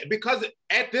literally, because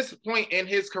at this point in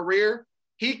his career,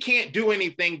 he can't do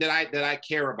anything that I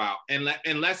care about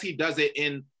unless he does it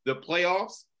in the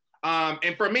playoffs.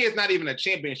 And for me, it's not even a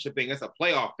championship thing. It's a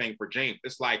playoff thing for James.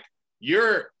 It's like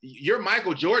you're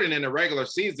Michael Jordan in the regular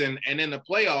season, and in the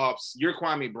playoffs, you're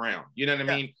Kwame Brown. You know what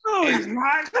I mean? No, he's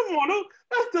not. Come on.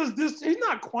 That's this. He's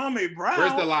not Kwame Brown.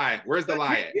 Where's the lie? Where's the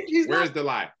lie at? Where's the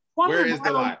lie? Where is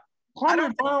the lie? I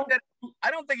don't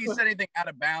think he said anything out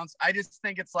of bounds. I just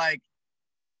think it's like,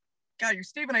 God, you're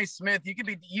Stephen A. Smith. He could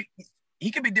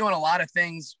be doing a lot of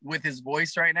things with his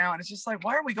voice right now. And it's just like,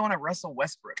 why are we going to Russell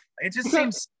Westbrook? It just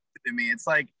seems stupid to me. It's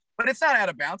like, but it's not out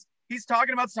of bounds. He's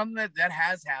talking about something that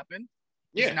has happened.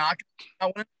 Yeah. He's not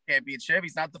going to win a championship.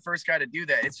 He's not the first guy to do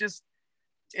that. It's just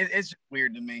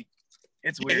weird to me.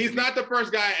 It's weird. He's not the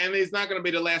first guy, and he's not going to be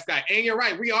the last guy. And you're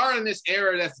right. We are in this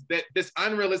era this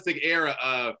unrealistic era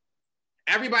of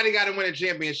everybody got to win a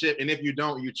championship, and if you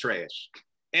don't, you trash.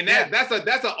 And that's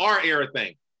a our era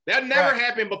thing. That never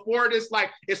happened before this. Like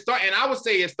and I would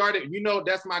say it started.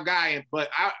 That's my guy. But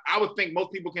I would think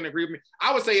most people can agree with me.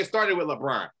 I would say it started with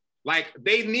LeBron. Like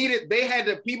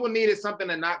people needed something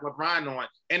to knock LeBron on,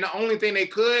 and the only thing they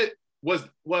could was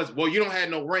well, you don't have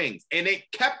no rings, and it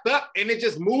kept up, and it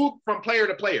just moved from player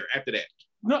to player after that.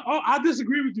 No, I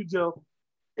disagree with you, Joe.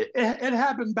 It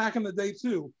happened back in the day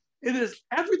too. It is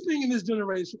everything in this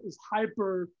generation is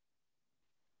hyperly.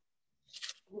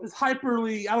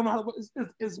 I don't know how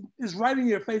is right in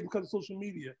your face because of social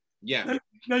media. Yeah.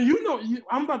 Now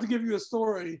I'm about to give you a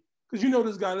story because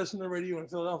this guy listening to radio in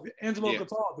Philadelphia, Angelo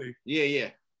Cataldi. Yeah.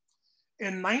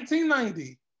 In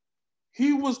 1990.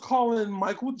 He was calling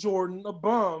Michael Jordan a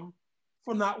bum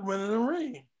for not winning a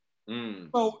ring.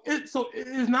 So it's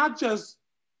not just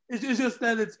it's just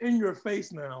that it's in your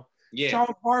face now. Yeah.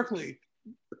 Charles Barkley,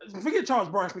 forget Charles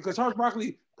Barkley because Charles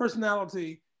Barkley's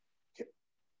personality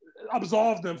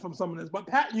absolved them from some of this. But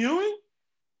Pat Ewing,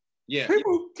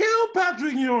 people kill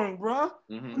Patrick Ewing, bro.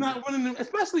 Mm-hmm. Not winning,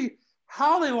 especially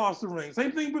how they lost the ring.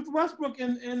 Same thing with Westbrook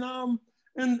and Durant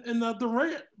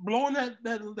blowing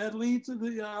that lead to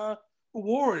the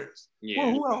Warriors. Yeah.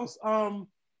 Well, who else?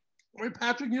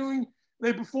 Patrick Ewing,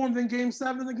 they performed in Game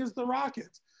 7 against the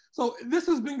Rockets. So this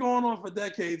has been going on for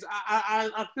decades.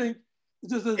 I think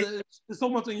it's so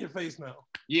much in your face now.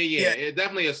 Yeah. It's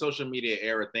definitely a social media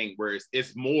era thing where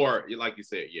it's more, like you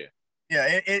said,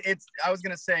 it's I was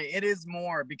going to say it is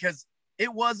more because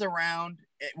it was around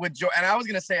with Jordan. And I was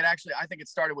going to say it actually, I think it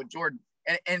started with Jordan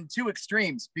and two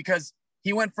extremes because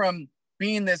he went from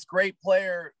being this great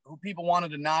player who people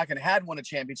wanted to knock and had won a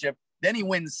championship. Then he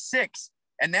wins 6.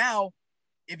 And now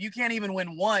if you can't even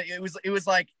win 1, it was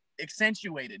like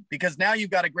accentuated because now you've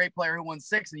got a great player who won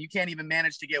 6 and you can't even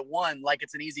manage to get 1 like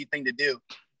it's an easy thing to do.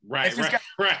 Right.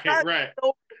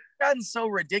 Gotten so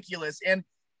ridiculous. And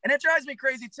it drives me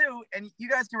crazy too. And you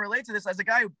guys can relate to this as a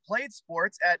guy who played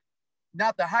sports at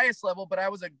not the highest level, but I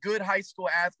was a good high school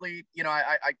athlete.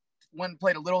 I went and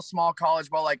played a little small college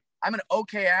ball. Like I'm an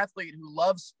okay athlete who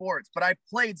loves sports, but I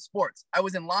played sports. I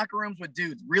was in locker rooms with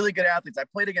dudes, really good athletes. I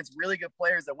played against really good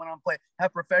players that went on to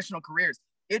have professional careers.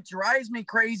 It drives me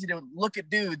crazy to look at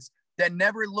dudes that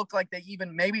never look like they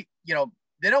even they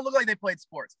don't look like they played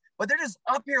sports, but they're just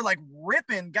up here like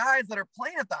ripping guys that are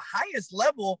playing at the highest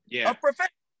level of professional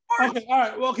sports. Okay, all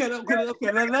right. Well, okay. They're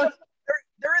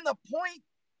in the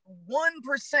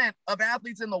 0.1% of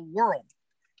athletes in the world.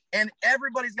 And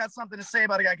everybody's got something to say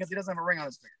about a guy because he doesn't have a ring on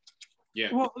his finger. Yeah.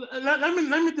 Well,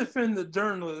 let me defend the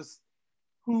journalists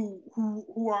who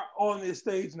are on this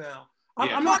stage now.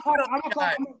 I'm not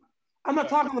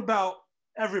talking about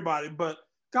everybody, but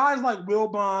guys like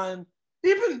Wilbon,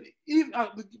 even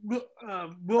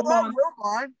Wilbon,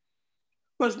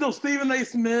 but no Stephen A.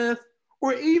 Smith,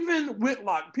 or even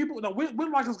Whitlock.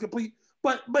 Whitlock is complete,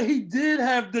 but he did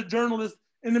have the journalist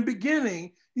in the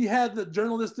beginning. He had the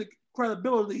journalistic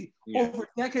credibility over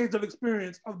decades of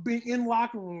experience of being in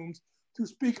locker rooms to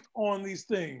speak on these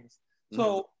things. Mm-hmm.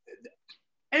 So,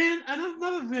 and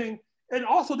another thing, it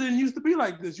also didn't used to be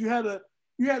like this. You had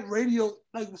you had radio,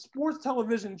 like sports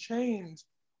television changed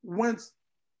once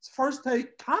First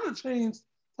Take kind of changed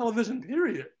television,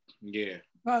 period. Yeah.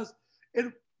 Because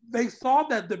they saw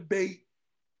that debate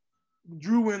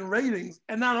drew in ratings,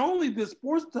 and not only did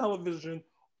sports television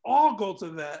all go to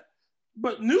that,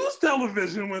 but news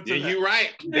television went to that. You're right.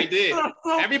 They did.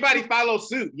 Everybody followed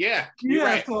suit. Yeah. You're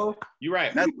right. So you're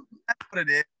right. That's what it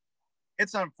is.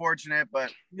 It's unfortunate,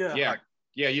 but yeah,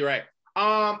 you're right.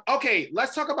 Okay,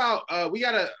 let's talk about we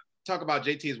gotta talk about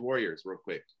JT's Warriors real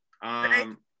quick.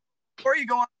 Before you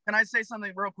go on, can I say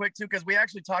something real quick too? Because we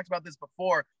actually talked about this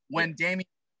before when Damian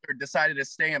decided to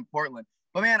stay in Portland.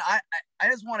 But man, I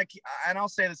just want to, and I'll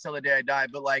say this till the day I die,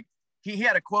 but like he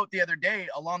had a quote the other day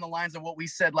along the lines of what we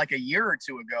said like a year or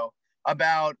two ago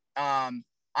about I'm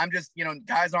just,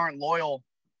 guys aren't loyal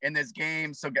in this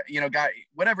game. So, guy,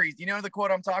 whatever, you know the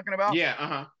quote I'm talking about?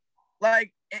 Yeah,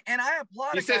 Like, and I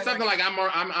applaud. He said something like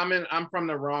I'm in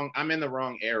the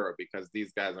wrong era because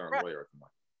these guys aren't loyal.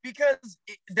 Because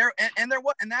and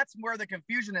that's where the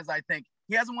confusion is. I think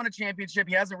he hasn't won a championship.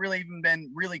 He hasn't really even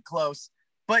been really close,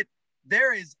 but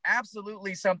there is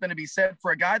absolutely something to be said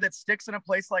for a guy that sticks in a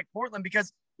place like Portland,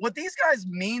 because what these guys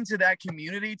mean to that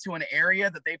community, to an area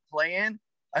that they play in,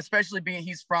 especially being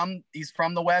he's from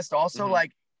the West also,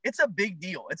 like it's a big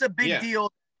deal. It's a big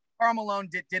deal. Karl Malone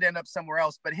did end up somewhere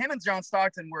else, but him and John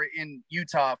Stockton were in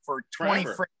Utah for 20.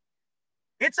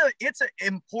 It's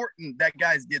important that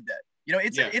guys did that.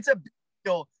 It's a big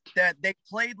deal that they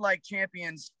played like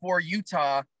champions for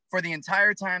Utah for the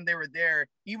entire time they were there,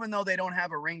 even though they don't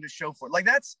have a ring to show for it. Like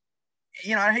that's,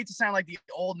 I hate to sound like the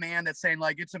old man that's saying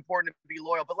like it's important to be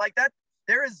loyal, but like that,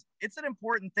 it's an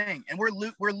important thing, and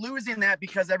we're losing that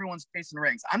because everyone's chasing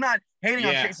rings. I'm not hating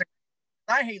on chasing.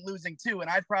 I hate losing too, and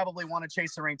I'd probably want to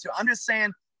chase a ring too. I'm just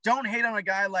saying, don't hate on a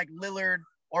guy like Lillard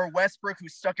or Westbrook who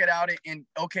stuck it out in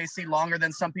OKC longer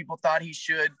than some people thought he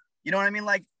should. You know what I mean?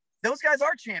 Like those guys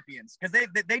are champions because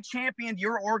they championed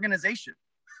your organization,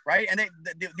 right? And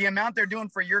the amount they're doing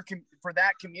for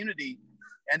that community,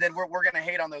 and then we're gonna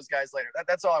hate on those guys later.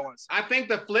 That's all I want to say. I think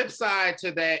the flip side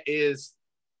to that is,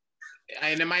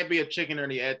 and it might be a chicken or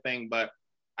the egg thing, but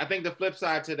I think the flip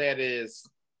side to that is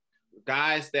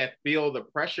guys that feel the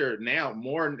pressure now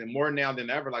more now than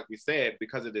ever, like we said,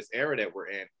 because of this era that we're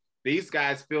in. These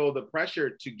guys feel the pressure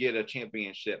to get a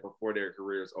championship before their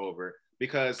career is over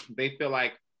because they feel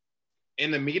like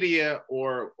in the media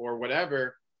or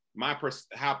whatever,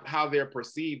 how they're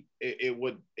perceived,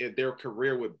 their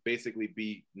career would basically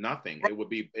be nothing. It would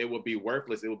be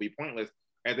worthless. It would be pointless.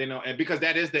 And they know, and because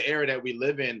that is the era that we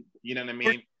live in, you know what I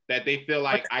mean? That they feel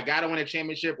like I got to win a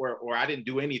championship or I didn't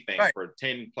do anything for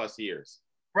 10 plus years.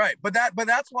 Right. But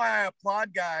that's why I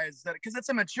applaud guys because it's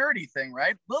a maturity thing,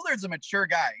 right? Lillard's a mature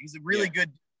guy. He's a really good,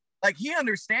 like he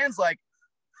understands like,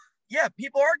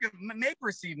 people may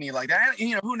perceive me like that.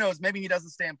 Who knows? Maybe he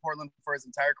doesn't stay in Portland for his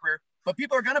entire career, but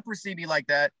people are going to perceive me like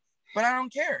that. But I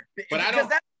don't care. But at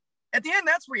the end,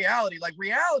 that's reality. Like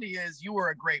reality is you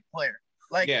were a great player.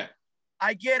 Like,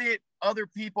 I get it. Other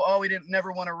people, we didn't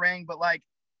never want a ring, but like,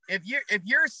 if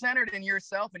you're centered in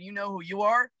yourself and you know who you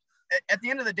are, at the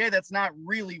end of the day, that's not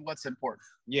really what's important.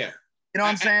 Yeah. You know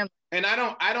what I'm saying? And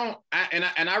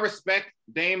I respect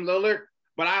Dame Lillard,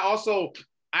 but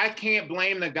I can't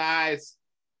blame the guys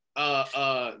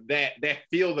that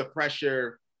feel the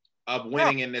pressure of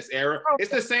winning in this era.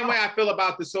 It's the same way I feel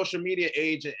about the social media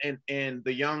age and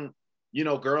the young,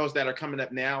 girls that are coming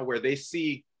up now, where they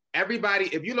see everybody.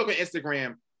 If you look at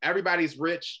Instagram, everybody's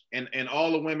rich and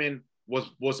all the women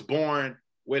was born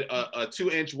with a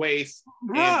 2-inch waist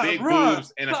and big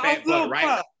boobs and a fat butt,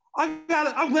 right?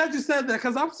 I'm glad you said that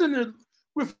because I'm sitting there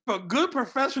with a good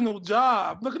professional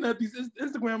job looking at these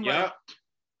Instagram. How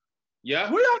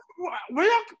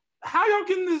y'all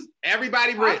getting this?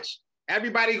 Everybody rich.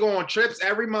 Everybody go on trips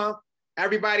every month.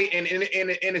 Everybody and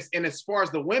as far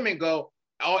as the women go,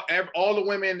 all the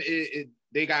women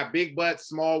they got big butts,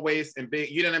 small waists, and big.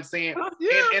 You know what I'm saying?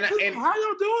 And how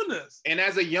y'all doing this? And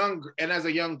as a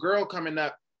young girl coming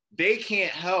up, they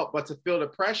can't help but to feel the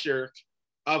pressure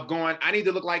of going, I need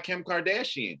to look like Kim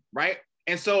Kardashian, right?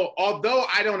 And so, although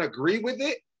I don't agree with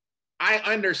it, I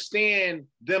understand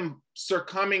them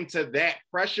succumbing to that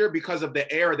pressure because of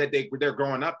the era that they're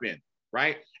growing up in,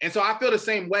 right? And so I feel the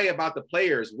same way about the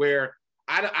players, where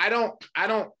I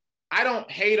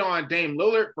don't hate on Dame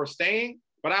Lillard for staying.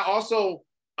 But I also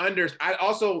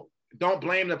don't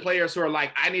blame the players who are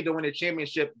like, I need to win a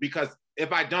championship because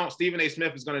if I don't, Stephen A.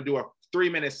 Smith is going to do a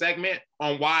 3-minute segment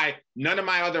on why none of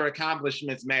my other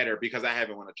accomplishments matter because I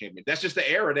haven't won a championship. That's just the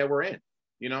era that we're in,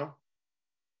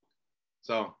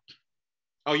 So,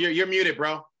 you're muted,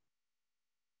 bro.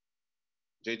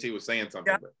 JT was saying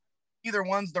something. either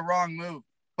one's the wrong move.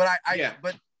 But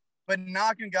but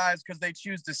knocking guys because they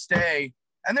choose to stay.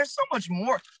 And there's so much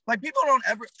more. Like, people don't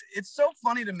ever, it's so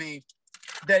funny to me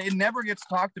that it never gets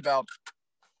talked about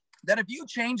that if you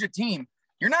change a team,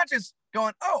 you're not just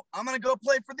going, oh, I'm going to go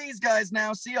play for these guys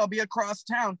now. See, I'll be across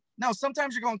town. No,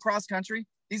 sometimes you're going cross country.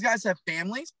 These guys have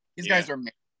families. These guys are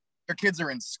married. Their kids are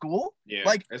in school. Yeah,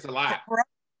 like, it's a lot.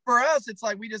 For us, it's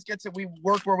like we just we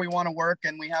work where we want to work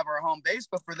and we have our home base.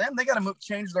 But for them, they got to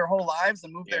change their whole lives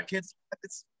and move their kids.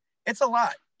 It's a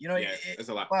lot. You know, it's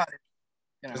a lot.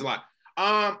 You know. It's a lot.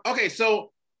 Okay,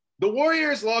 so the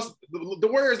Warriors lost. The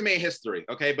Warriors made history,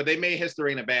 okay, but they made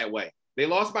history in a bad way. They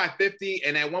lost by 50,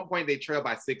 and at one point they trailed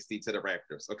by 60 to the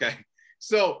Raptors. Okay,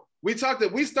 so we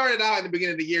started out in the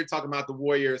beginning of the year talking about the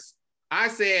Warriors. I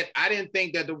said I didn't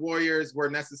think that the Warriors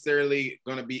were necessarily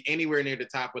going to be anywhere near the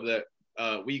top of the.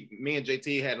 Me and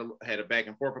JT had a back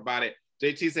and forth about it.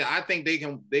 JT said I think they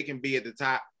can be at the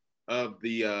top of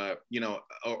the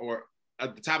or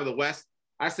at the top of the West.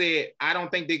 I said I don't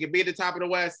think they can be at the top of the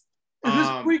West. Is this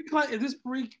pre-Clay? Is this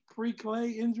pre-Clay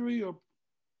injury or?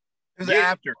 Is it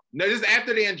after? No, this is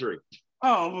after the injury.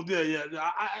 Oh well, yeah.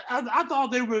 I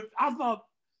thought they would. I thought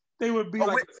they would be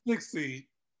like a 6 seed.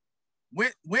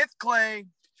 With Clay,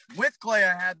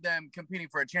 I had them competing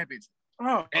for a championship.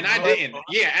 Oh, and I didn't.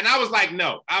 Yeah, and I was like,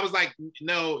 no. I was like,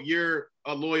 no. You're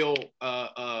a loyal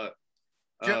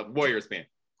Warriors fan.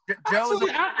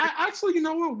 Actually, you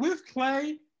know what? With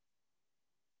Clay.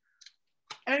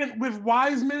 And with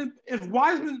Wiseman, if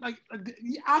Wiseman, like,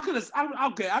 I could say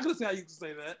how you can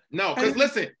say that. No, because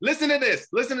listen to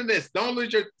this. Don't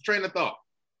lose your train of thought.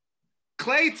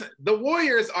 The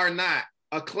Warriors are not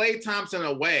a Klay Thompson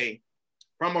away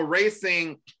from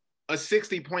erasing a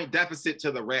 60-point deficit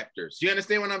to the Raptors. You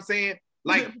understand what I'm saying?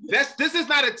 Like, this is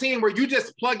not a team where you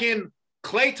just plug in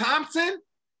Klay Thompson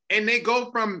and they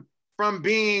go from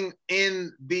being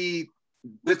in the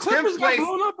Clippers got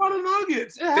blown up by the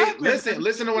Nuggets.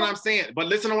 Listen to what I'm saying. But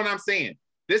listen to what I'm saying.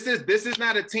 This is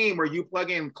not a team where you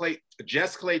plug in Klay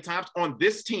Thompson on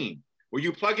this team, where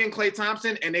you plug in Klay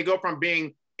Thompson and they go from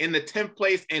being in the 10th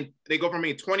place and they go from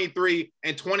being 23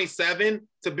 and 27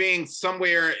 to being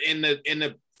somewhere in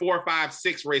the 4, 5,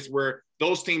 6 race where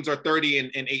those teams are 30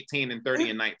 and 18 and 30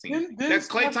 and 19. That's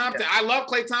Klay Thompson. I love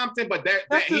Klay Thompson, but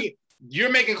you're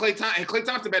making Klay Thompson, and Klay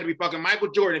Thompson better be fucking Michael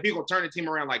Jordan if he's gonna turn the team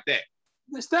around like that.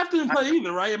 Steph didn't play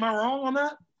either, right? Am I wrong on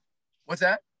that? What's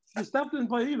that? Steph didn't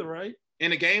play either, right?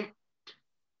 In the game?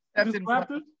 Steph didn't play.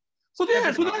 But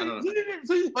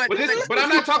I'm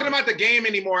not talking about the game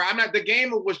anymore. The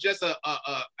game was just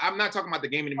I'm not talking about the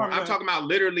game anymore. I'm talking about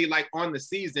literally like on the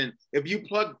season. If you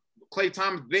plug Klay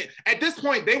Thompson, at this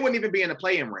point, they wouldn't even be in the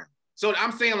play-in round. So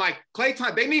I'm saying like Klay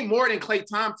Thompson, they need more than Klay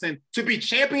Thompson to be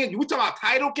champion. We talking about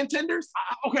title contenders?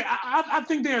 Okay, I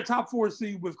think they're a top 4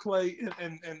 seed with Klay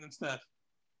and Steph.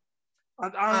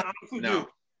 I no.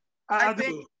 I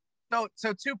think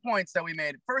so. 2 points that we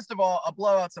made. First of all, a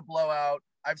blowout's a blowout.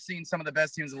 I've seen some of the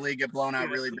best teams in the league get blown out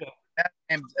really bad.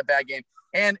 And a bad game.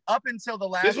 And up until the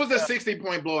last, this was a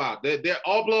 60-point blowout.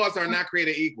 All blowouts are not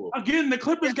created equal. Again, the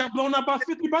Clippers got blown out by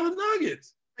 50 by the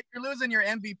Nuggets. You're losing your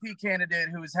MVP candidate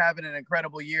who's having an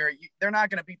incredible year. They're not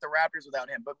going to beat the Raptors without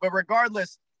him. But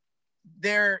regardless,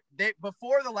 they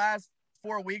before the last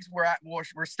 4 weeks where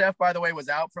Steph, by the way, was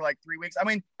out for like 3 weeks. I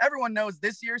mean, everyone knows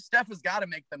this year Steph has got to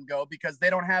make them go because they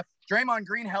don't have Draymond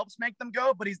Green helps make them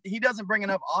go, but he doesn't bring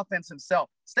enough offense himself.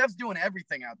 Steph's doing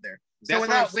everything out there. That's what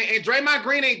I'm saying. And Draymond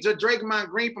Green ain't Draymond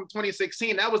Green from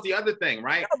 2016. That was the other thing,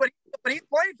 right? No, but he's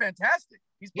playing fantastic.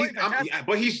 He's playing fantastic.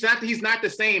 But he's not the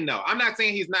same though. I'm not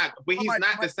saying he's not, but he's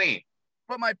not the same.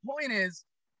 But my point is,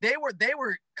 they were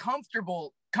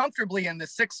comfortably in the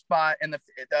 6th spot and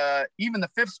even the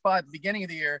 5th spot at the beginning of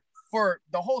the year for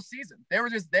the whole season. They were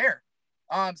just there.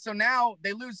 So now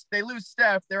they lose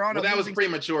Steph. They're on. Well, that was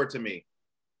premature to me.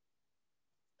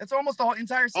 That's almost the whole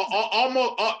entire season.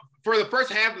 Almost for the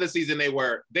first half of the season,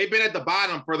 they've been at the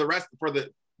bottom for the rest for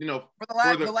the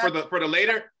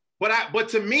later. But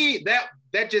to me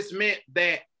that just meant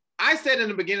that I said in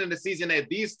the beginning of the season that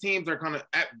these teams are gonna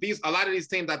a lot of these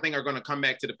teams I think are gonna come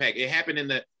back to the pack. It happened in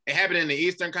the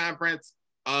Eastern Conference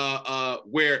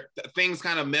where things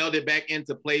kind of melded back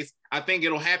into place. I think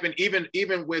it'll happen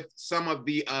even with some of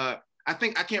the I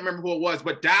can't remember who it was,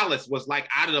 but Dallas was like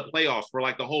out of the playoffs for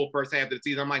like the whole first half of the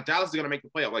season. I'm like, Dallas is gonna make the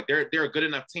playoff. Like they're a good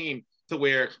enough team to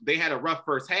where they had a rough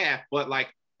first half, but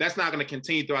like that's not going to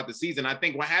continue throughout the season. I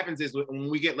think what happens is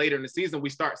when we get later in the season, we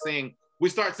start seeing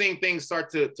things start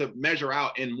to measure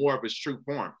out in more of its true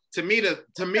form. To me,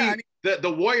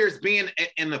 the Warriors being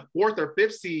in the 4th or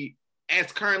 5th seed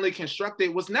as currently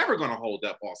constructed was never going to hold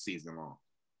up all season long.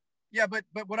 Yeah, but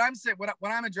what I'm saying, what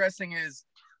I'm addressing is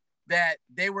that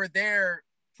they were there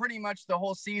pretty much the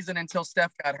whole season until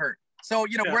Steph got hurt. So,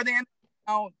 where they end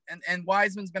now, and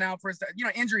Wiseman's been out for,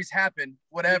 injuries happen,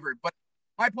 whatever. But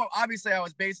my point, obviously, I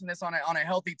was basing this on a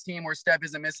healthy team where Steph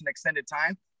isn't missing extended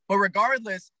time. But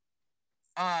regardless,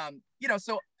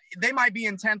 so they might be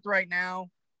in 10th right now.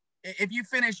 If you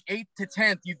finish 8th to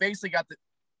 10th, you basically got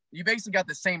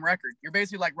the same record. You're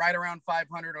basically like right around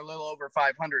 500 or a little over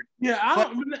 500. Yeah, I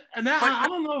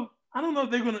don't know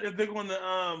if they're gonna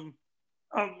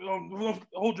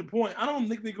hold your point. I don't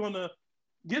think they're gonna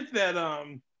get that.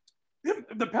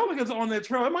 The Pelicans are on their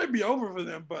trail. It might be over for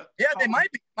them, but yeah, they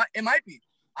might be. It might be.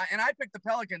 And I picked the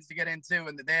Pelicans to get into,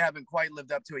 and they haven't quite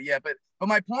lived up to it yet. But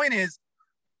my point is,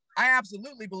 I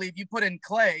absolutely believe you put in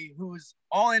Klay, who's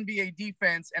all NBA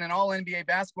defense and an all NBA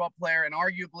basketball player, and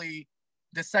arguably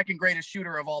the second greatest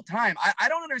shooter of all time. I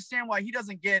don't understand why he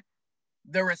doesn't get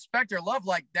the respect or love.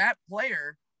 Like, that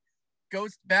player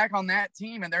goes back on that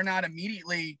team and they're not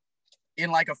immediately in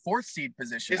like a 4th seed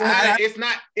position. It's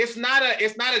not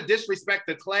a disrespect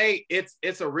to Klay.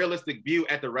 It's a realistic view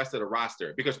at the rest of the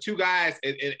roster, because 2 guys,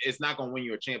 it's not going to win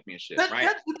you a championship,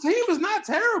 right? The team is not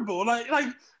terrible. Like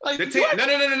the team.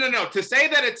 No. To say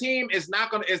that a team is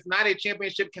not a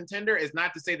championship contender is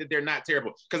not to say that they're not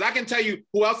terrible. Because I can tell you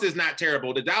who else is not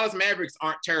terrible. The Dallas Mavericks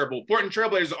aren't terrible. Portland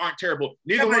Trailblazers aren't terrible.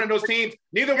 Neither one of those teams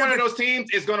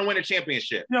is going to win a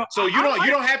championship. So you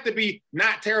don't have to be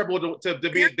not terrible to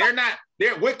be. They're not.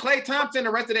 They're with Klay Thompson.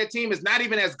 The rest of that team is not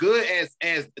even as good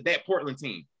as that Portland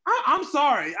team. I'm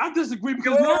sorry. I disagree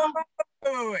because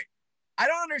wait. I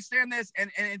don't understand this,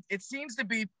 and it seems to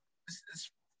be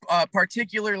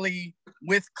particularly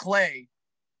with Klay,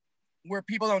 where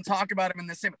people don't talk about him in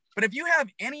the same. But if you have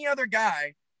any other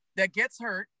guy that gets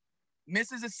hurt,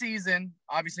 misses a season,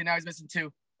 obviously now he's missing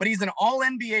 2, but he's an all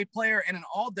NBA player and an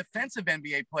all defensive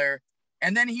NBA player,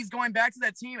 and then he's going back to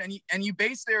that team, and you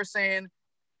base there saying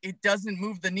it doesn't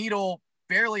move the needle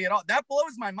barely at all. That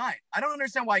blows my mind. I don't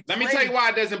understand why. Let me tell you why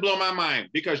it doesn't blow my mind.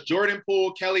 Because Jordan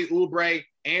Poole, Kelly Oubre,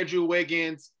 Andrew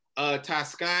Wiggins,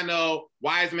 Toscano,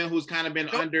 Wiseman, who's kind of been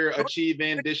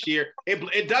underachieving this year.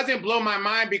 It doesn't blow my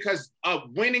mind because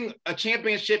winning a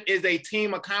championship is a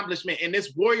team accomplishment. And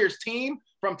this Warriors team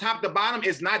from top to bottom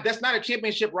that's not a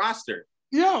championship roster.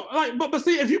 But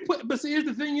see, here's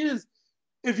the thing is,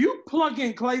 if you plug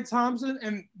in Klay Thompson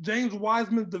and James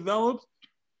Wiseman develops,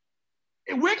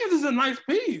 Wiggins is a nice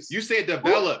piece. You said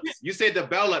develop. That's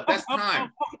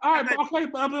time. All right, okay,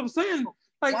 but I'm saying,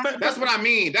 that's what I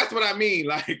mean.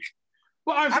 Like,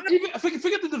 well,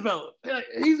 forget the develop.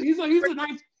 He's a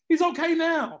nice. He's okay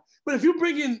now. But if you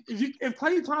bring in, if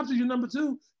Klay Thompson is your number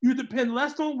 2, you depend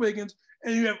less on Wiggins,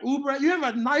 and you have Oubre. You have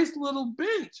a nice little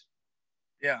bench.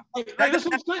 Yeah, that's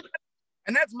what I'm saying.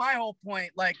 And that's my whole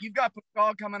point. Like, you've got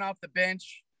Pascal coming off the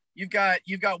bench. You've got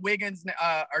Wiggins,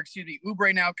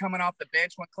 Oubre now coming off the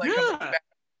bench when Klay comes back.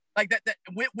 Like that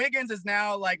Wiggins is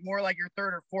now like more like your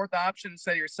 3rd or 4th option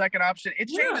instead of your 2nd option. It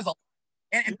changes a lot.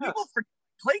 And people forget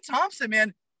Klay Thompson,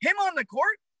 man, him on the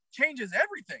court changes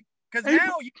everything. Because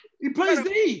now he plays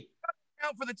D.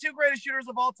 Out for the 2 greatest shooters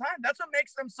of all time. That's what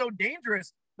makes them so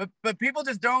dangerous. But people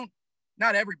just don't,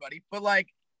 not everybody, but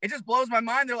like, it just blows my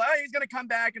mind. They're like, oh, he's gonna come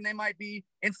back, and they might be,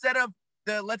 instead of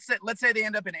let's say they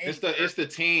end up in 8th. It's the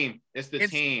team.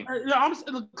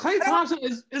 Klay Thompson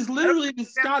is literally the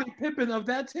Scottie Pippen of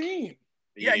that team.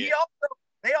 Yeah,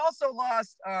 they also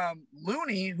lost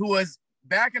Looney, who was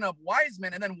backing up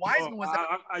Wiseman, and then Wiseman was.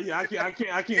 I can't. See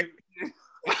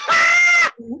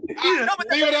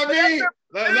what I mean?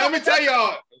 Let me tell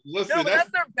y'all. Listen,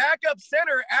 that's their backup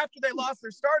center after they lost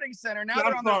their starting center. Now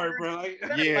they're on bro.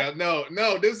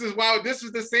 This is why. This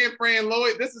is the San Fran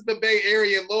Lloyd. This is the Bay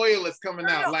Area loyalists coming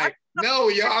out. Like,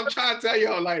 y'all. I'm trying to tell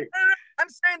y'all. Like, I'm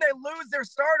saying they lose their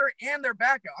starter and their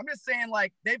backup. I'm just saying,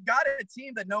 like, they've got a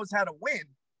team that knows how to win.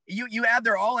 You add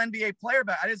their all NBA player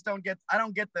back. I don't get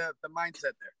the mindset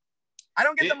there. I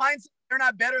don't get the mindset. They're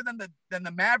not better than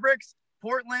the Mavericks,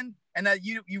 Portland, and that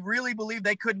you really believe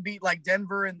they couldn't beat like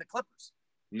Denver and the Clippers.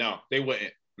 No, they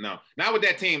wouldn't. No, not with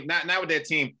that team. Not with that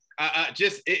team.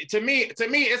 To me,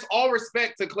 it's all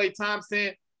respect to Klay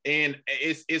Thompson, and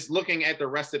it's looking at the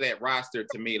rest of that roster.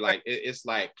 To me, like it's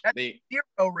like they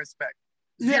zero respect.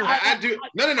 Yeah, I do.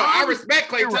 No. I respect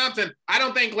Klay Thompson. I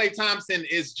don't think Klay Thompson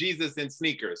is Jesus in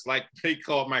sneakers, like they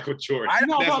called Michael Jordan.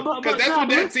 Because that's what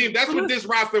that team. That's what this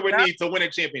roster would need to win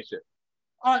a championship.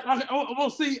 Okay. We'll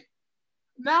see.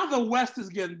 Now the West is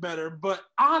getting better, but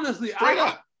honestly,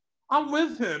 I'm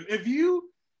with him. If you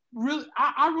really,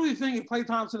 I really think if Klay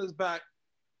Thompson is back,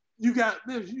 you got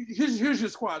here's your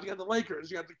squad. You got the Lakers,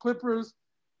 you got the Clippers,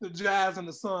 the Jazz, and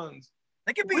the Suns.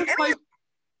 They could be any.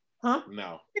 Huh?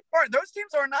 No. Those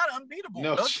teams are not unbeatable.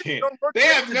 No those shit. They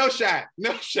have no shot.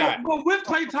 No shot. But with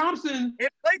Klay Thompson,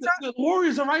 the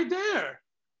Warriors are right there.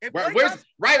 Where's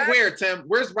where, Tim?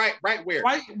 Where's right where?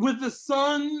 Right with the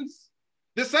Suns.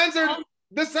 The Suns are in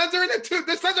the two.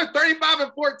 The Suns are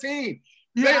 35-14.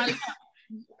 Yeah. Why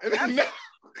do we,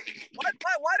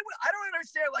 I don't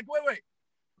understand. Like, wait.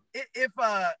 If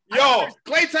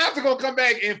Klay Thompson gonna come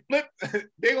back and flip,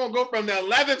 they're gonna go from the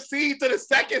 11th seed to the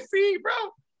 2nd seed, bro.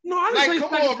 No, I didn't say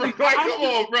come on, bro. Come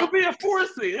on, bro. It'll be a 4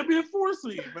 seed. It'll be a 4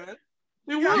 seed, man.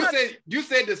 You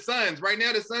said the Suns. Right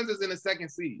now, the Suns is in the 2nd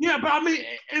seed. Yeah, but I mean,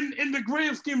 in the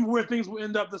grand scheme of where things will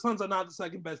end up, the Suns are not the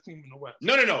second best team in the West.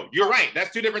 No. You're right.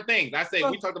 That's two different things. I say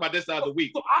we talked about this the other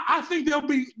week. So I think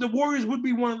the Warriors would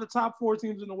be one of the top 4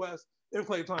 teams in the West if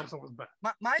Klay Thompson was back.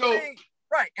 My thing.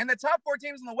 Right, and the top 4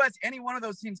 teams in the West, any one of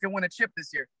those teams can win a chip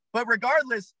this year. But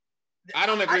regardless, I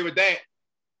don't agree with that.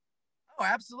 Oh,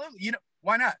 absolutely.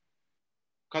 Why not?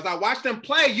 Because I watched them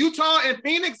play. Utah and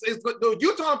Phoenix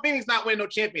not winning no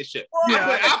championship.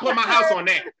 Well, I put my house on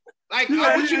that. Like,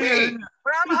 what you mean?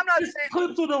 But I'm not saying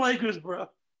clips of the Lakers, bro.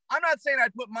 I'm not saying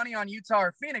I'd put money on Utah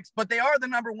or Phoenix, but they are the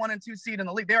number 1 and 2 seed in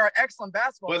the league. They are excellent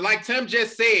basketball. But like Tim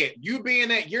just said, you being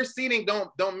that your seeding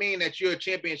don't mean that you're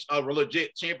a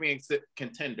legit championship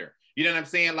contender. You know what I'm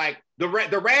saying? Like the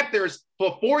Raptors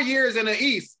for 4 years in the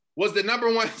East was the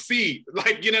number 1 seed.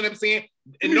 Like, you know what I'm saying?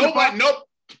 And nobody, nope.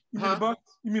 You mean the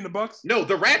Bucks? You mean the Bucks? No,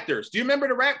 the Raptors. Do you remember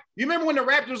You remember when the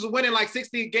Raptors were winning like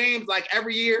 60 games like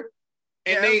every year?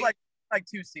 And it was like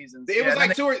 2 seasons. It was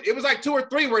like 2 or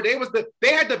 3 where they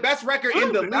had the best record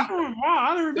in the league. Wow,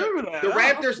 I don't remember that. The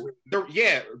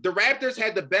Raptors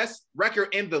had the best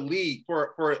record in the league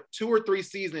for 2 or 3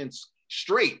 seasons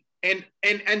straight. And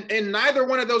neither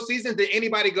one of those seasons did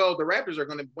anybody go, the Raptors are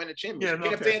going to win a championship. You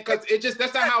know what I'm saying? Because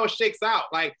that's not how it shakes out.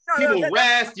 Like people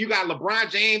rest. You got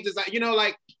LeBron James. It's like,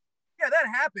 yeah, that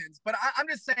happens. But I'm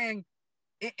just saying,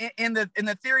 in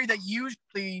the theory that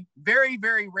usually very,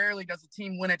 very rarely does a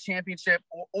team win a championship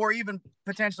or even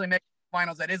potentially make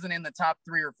finals that isn't in the top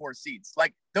 3 or 4 seeds.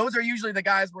 Like those are usually the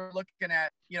guys we're looking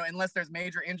at, unless there's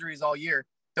major injuries all year.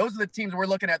 Those are the teams we're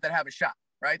looking at that have a shot,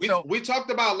 right? We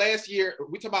talked about last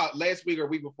week or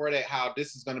week before that how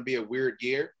this is going to be a weird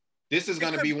year. This is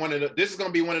going to be one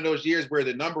of those years where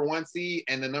the number 1 seed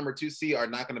and the number 2 seed are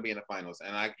not going to be in the finals,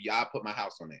 and I put my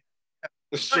house on that.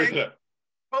 Straight up.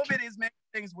 COVID is making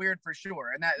things weird for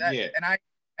sure, and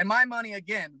my money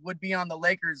again would be on the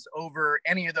Lakers over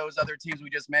any of those other teams we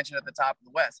just mentioned at the top of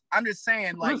the West. I'm just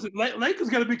saying, like, listen, Lakers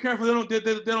got to be careful they don't get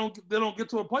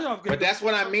to a playoff game. But that's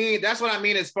what I mean. That's what I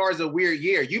mean as far as a weird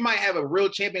year. You might have a real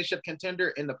championship contender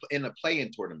in the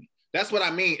play-in tournament. That's what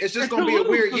I mean. It's just going to be a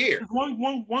weird year. It's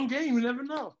one game, you never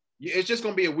know. It's just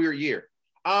going to be a weird year.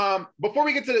 Before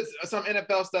we get to some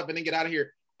NFL stuff and then get out of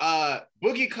here.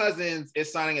 Boogie Cousins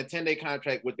is signing a 10-day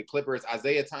contract with the Clippers.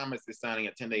 Isaiah Thomas is signing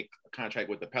a 10-day contract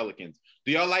with the Pelicans.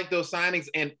 Do y'all like those signings?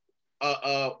 And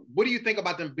what do you think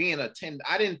about them being a 10?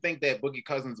 I didn't think that Boogie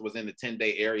Cousins was in the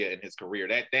 10-day area in his career.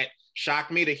 That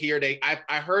shocked me to hear.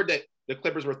 I heard that the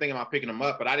Clippers were thinking about picking him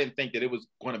up, but I didn't think that it was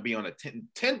going to be on a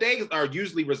 10 days are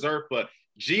usually reserved for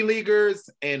G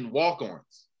Leaguers and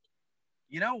walk-ons.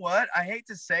 You know what? I hate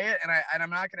to say it, and I'm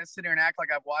not going to sit here and act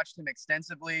like I've watched him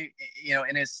extensively,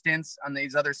 in his stints on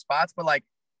these other spots, but like,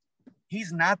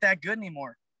 he's not that good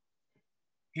anymore.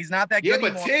 He's not that good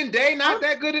anymore. Yeah, but 10-day not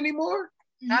that good anymore?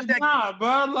 Not that good.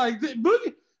 Bro. Like,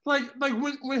 Boogie, like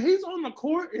when he's on the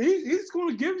court, he's going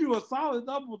to give you a solid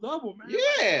double-double, man.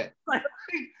 Yeah.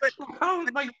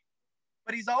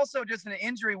 But he's also just an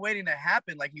injury waiting to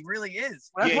happen. Like, he really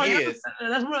is. That's why he is.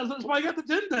 That's why he got the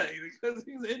 10-day, because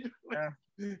he's injured.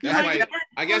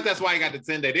 I guess that's why he got the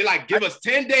 10-day. They give us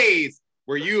 10 days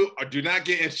where you do not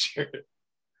get injured.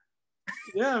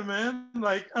 Yeah, man.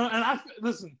 Like, and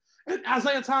listen,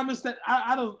 Isaiah Thomas. That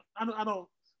I don't.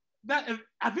 That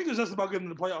I think it's just about getting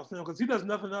to the playoffs now because he does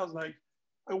nothing else. Like,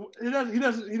 he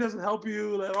doesn't help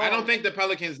you at all. I don't think the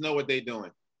Pelicans know what they're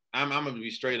doing. I'm gonna be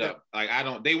straight up. Like,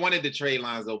 they wanted to trade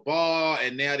Lonzo Ball,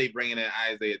 and now they bringing in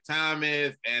Isaiah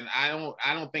Thomas, and I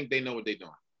don't think they know what they're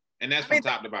doing. And that's from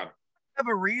top to bottom. I have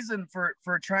a reason for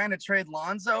trying to trade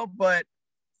Lonzo, but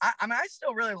I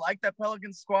still really like that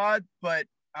Pelicans squad, but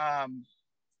and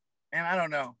I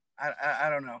don't know. I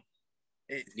don't know.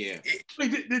 Did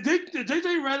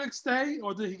JJ Redick stay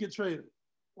or did he get traded?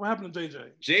 What happened to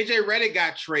JJ? JJ Redick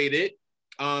got traded.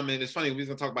 And it's funny, we're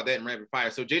gonna talk about that in rapid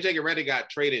fire. So JJ Redick got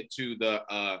traded to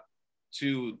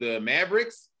the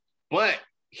Mavericks, but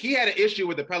he had an issue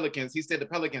with the Pelicans. He said the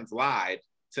Pelicans lied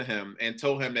to him and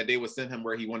told him that they would send him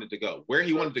where he wanted to go. Where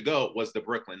he wanted to go was the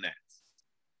Brooklyn Nets.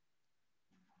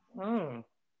 Oh.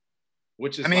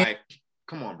 Which is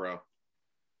Come on, bro.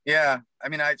 Yeah, I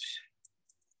mean,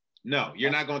 No,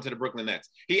 you're not going to the Brooklyn Nets.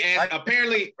 He asked,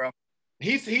 apparently, bro.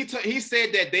 He said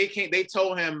that they can't. They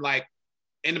told him like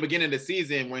in the beginning of the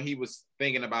season when he was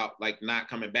thinking about like not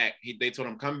coming back. They told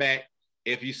him come back.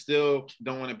 If you still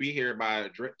don't want to be here by a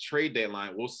trade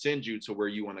deadline, we'll send you to where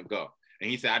you want to go.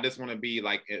 And he said, I just want to be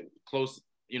like close,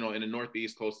 you know, in the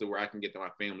Northeast, close to where I can get to my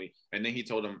family. And then he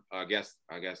told him, I guess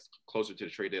closer to the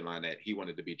trade deadline that he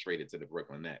wanted to be traded to the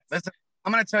Brooklyn Nets. Listen,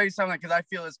 I'm going to tell you something because I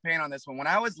feel his pain on this one. When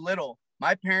I was little,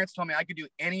 my parents told me I could do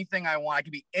anything I want. I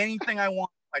could be anything I want.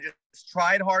 I just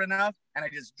tried hard enough and I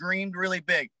just dreamed really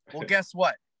big. Well, guess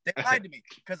what? They lied to me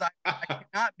because I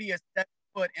cannot be a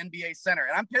 7-foot NBA center.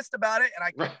 And I'm pissed about it. And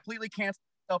I completely canceled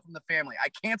myself from the family. I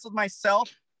canceled myself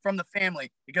from the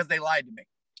family because they lied to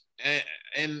me.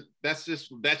 And that's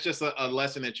just a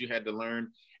lesson that you had to learn.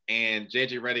 And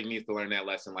JJ Redick needs to learn that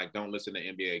lesson. Like, don't listen to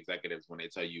NBA executives when they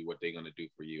tell you what they're gonna do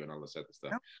for you and all this other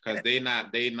stuff. Because they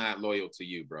not loyal to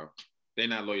you, bro. They're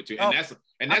not loyal to you.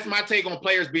 And that's my take on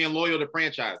players being loyal to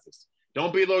franchises.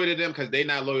 Don't be loyal to them because they're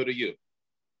not loyal to you.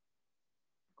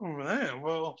 Oh man,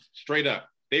 well, straight up,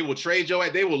 they will trade your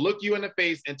ass. They will look you in the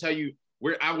face and tell you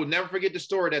where. I will never forget the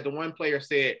story that the one player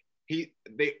said. He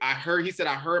said,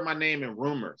 I heard my name in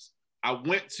rumors. I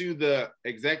went to the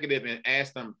executive and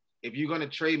asked them, if you're going to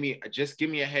trade me, just give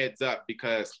me a heads up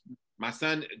because my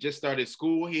son just started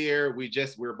school here.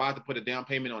 We're about to put a down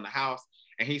payment on the house.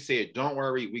 And he said, don't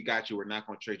worry, we got you. We're not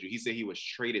going to trade you. He said he was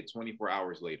traded 24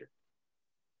 hours later.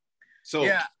 So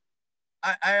yeah,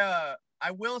 I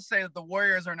will say that the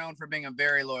Warriors are known for being a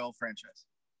very loyal franchise.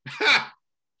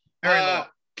 Very loyal.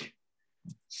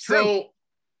 So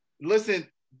listen,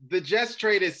 the Jets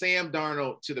traded Sam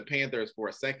Darnold to the Panthers for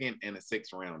a 2nd and a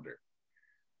 6th rounder.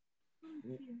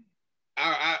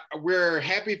 We're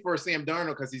happy for Sam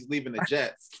Darnold because he's leaving the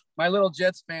Jets. My little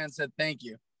Jets fan said thank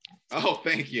you. Oh,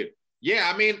 thank you.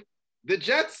 Yeah, I mean, the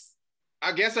Jets,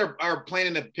 I guess, are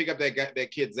planning to pick up that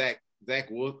kid, Zach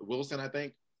Wilson, I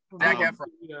think. Zach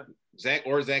Efron. Zach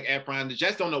Efron. The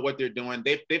Jets don't know what they're doing.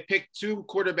 They picked 2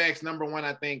 quarterbacks, number 1,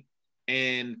 I think,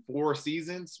 in 4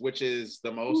 seasons, which is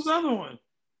the most. Who's the other one?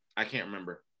 I can't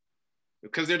remember.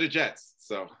 Because they're the Jets,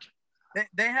 so.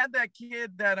 They had that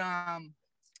kid that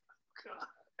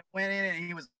went in and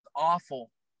he was awful.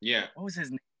 Yeah. What was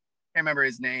his name? I can't remember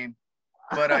his name.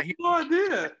 But he no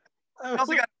idea.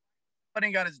 also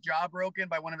got his jaw broken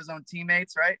by one of his own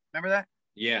teammates, right? Remember that?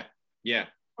 Yeah.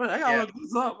 Wait, I gotta look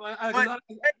this up.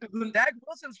 Dak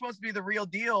Wilson's supposed to be the real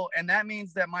deal, and that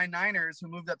means that my Niners, who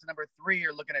moved up to number 3,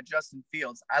 are looking at Justin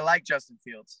Fields. I like Justin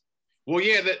Fields. Well,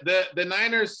 yeah, the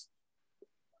Niners.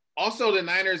 Also, the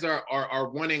Niners are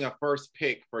wanting a first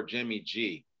pick for Jimmy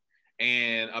G,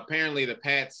 and apparently the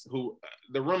Pats,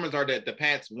 the rumors are that the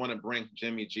Pats want to bring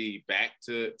Jimmy G back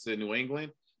to New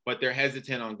England, but they're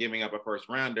hesitant on giving up a first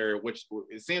rounder, which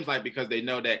it seems like because they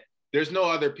know that there's no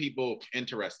other people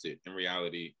interested in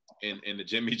reality in the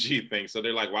Jimmy G thing. So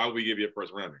they're like, why would we give you a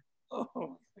first rounder?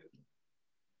 Oh.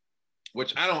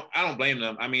 Which I don't blame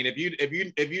them. I mean, if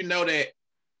you know that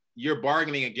you're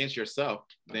bargaining against yourself,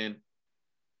 then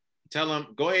tell them,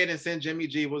 go ahead and send Jimmy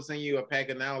G. We'll send you a pack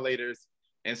of Now Laters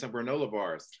and some granola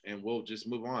bars, and we'll just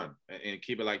move on and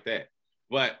keep it like that.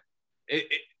 But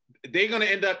they're going to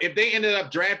end up, if they ended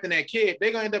up drafting that kid,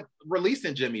 they're going to end up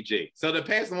releasing Jimmy G. So the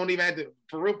Pats won't even have to,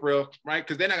 for real, right?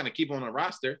 Because they're not going to keep him on the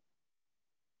roster.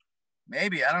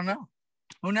 Maybe. I don't know.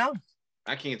 Who knows?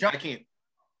 I can't.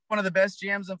 One of the best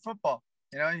GMs in football.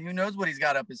 You know, who knows what he's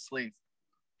got up his sleeve?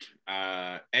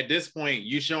 At this point,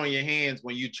 you showing your hands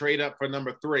when you trade up for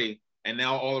number 3, and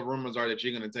now all the rumors are that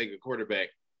you're going to take a quarterback,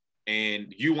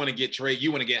 and you want to get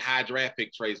high draft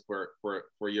pick trades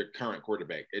for your current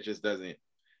quarterback. It just doesn't.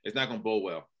 It's not going to bode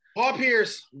well. Paul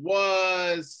Pierce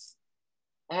was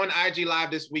on IG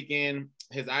Live this weekend.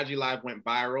 His IG Live went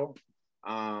viral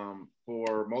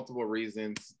for multiple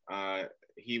reasons.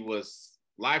 He was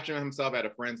live streaming himself at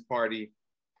a friend's party.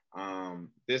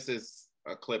 This is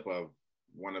a clip of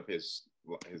one of his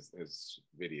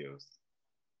videos.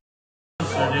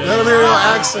 Let him hear your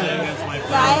accent. Yeah,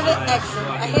 I have an accent.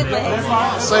 I hate my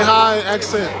accent. Say hi,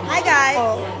 accent. Hi,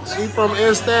 guys. She from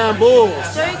Istanbul.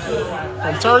 Turkey.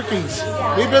 From Turkeys.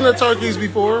 Yeah. We've been to Turkeys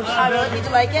before. Oh, really? Did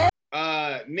you like it?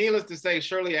 Needless to say,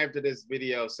 shortly after this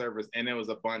video surfaced, and there was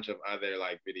a bunch of other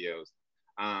videos,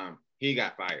 he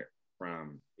got fired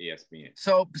from ESPN.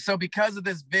 So because of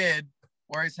this vid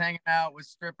where he's hanging out with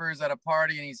strippers at a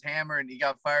party and he's hammered, he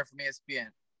got fired from ESPN.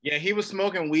 Yeah, he was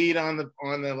smoking weed on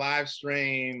the live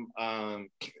stream.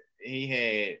 He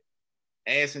had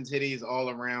ass and titties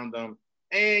all around him.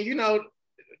 And,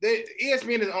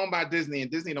 ESPN is owned by Disney,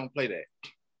 and Disney don't play that.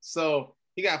 So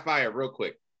he got fired real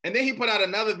quick. And then he put out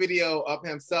another video of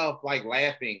himself like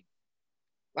laughing.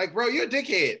 Like, bro, you're a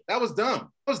dickhead. That was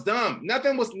dumb. That was dumb.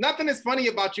 Nothing is funny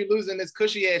about you losing this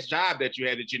cushy ass job that you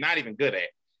had that you're not even good at.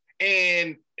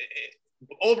 And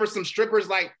over some strippers,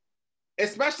 like,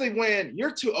 especially when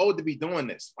you're too old to be doing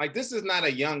this. Like, this is not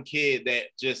a young kid that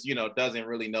just, you know, doesn't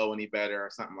really know any better or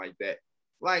something like that.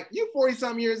 Like, you're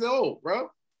 40-something years old, bro.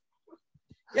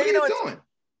 What are you doing?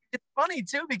 It's funny,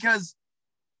 too, because,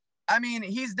 I mean,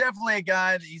 he's definitely a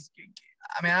guy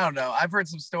I don't know. I've heard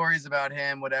some stories about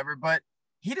him, whatever, but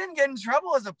he didn't get in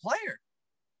trouble as a player.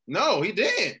 No, he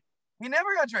didn't. He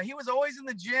never got in trouble. He was always in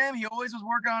the gym. He always was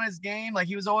working on his game. Like,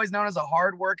 he was always known as a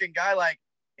hardworking guy. Like,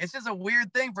 it's just a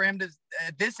weird thing for him to,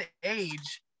 at this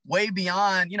age, way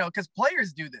beyond, you know, because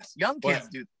players do this. Young kids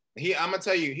do this. I'm going to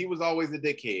tell you, he was always a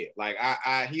dickhead. Like,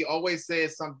 he always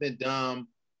said something dumb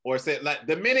or said, like,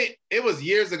 the minute, it was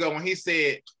years ago when he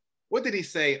said, what did he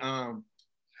say?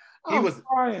 He was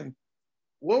crying.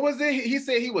 What was it? He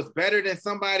said he was better than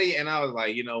somebody, and I was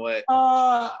like, you know what?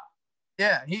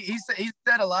 Yeah, he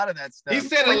said a lot of that stuff. He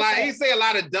said a lot. He said a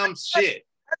lot of dumb shit.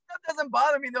 That stuff doesn't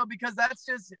bother me though, because that's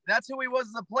who he was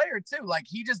as a player too. Like,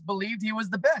 he just believed he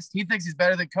was the best. He thinks he's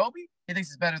better than Kobe. He thinks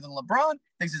he's better than LeBron.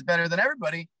 Thinks he's better than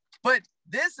everybody. But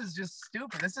this is just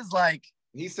stupid. This is like,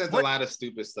 he says a lot of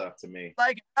stupid stuff to me.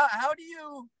 Like, how do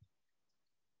you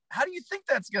think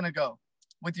that's gonna go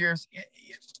with yours?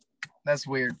 That's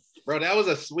weird. Bro, that was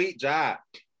a sweet job.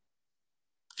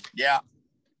 Yeah.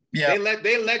 Yeah.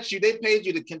 They paid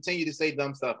you to continue to say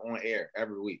dumb stuff on air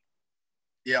every week.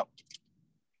 Yep.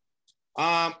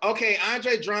 Okay,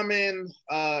 Andre Drummond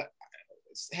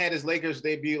had his Lakers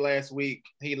debut last week.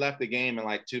 He left the game in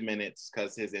like 2 minutes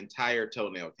because his entire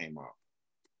toenail came off.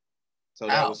 So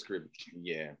that was screwed.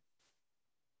 Yeah.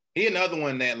 He another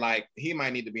one that, like, he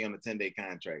might need to be on a 10-day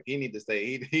contract. He need to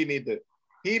stay.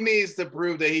 He needs to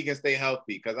prove that he can stay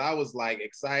healthy, because I was like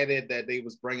excited that they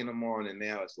was bringing him on, and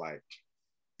now it's like.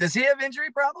 Does he have injury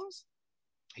problems?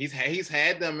 He's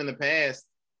had them in the past.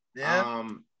 Yeah.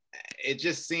 It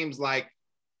just seems like,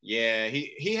 yeah,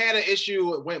 he had an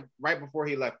issue. It went right before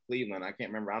he left Cleveland. I can't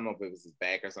remember. I don't know if it was his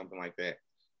back or something like that.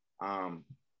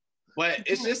 But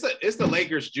it's the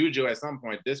Lakers juju at some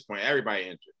point. At this point, everybody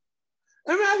injured.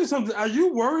 Let me ask you something. Are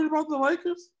you worried about the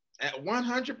Lakers? At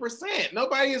 100%.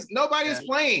 Nobody is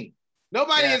playing.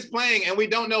 Nobody is playing, and we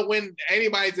don't know when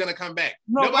anybody's gonna come back.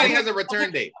 Nobody has a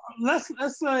return date. Let's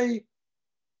say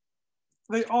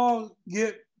they all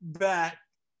get back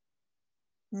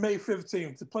May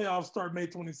 15th. The playoffs start May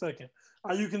 22nd.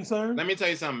 Are you concerned? Let me tell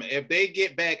you something. If they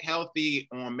get back healthy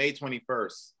on May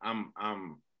 21st,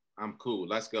 I'm cool.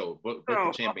 Let's go. Book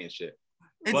the championship.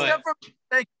 It's different.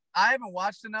 Like, I haven't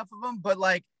watched enough of them, but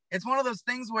like, it's one of those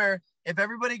things where if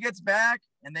everybody gets back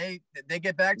and they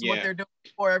get back to what they're doing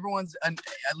before, everyone's at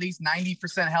least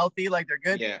 90% healthy, like they're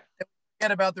good. Yeah.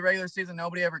 Forget about the regular season.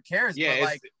 Nobody ever cares. Yeah, but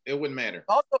like, it wouldn't matter.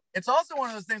 It's also one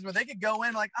of those things where they could go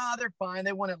in like, they're fine.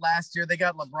 They won it last year. They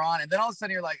got LeBron. And then all of a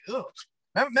sudden you're like, ugh.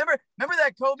 Remember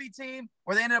that Kobe team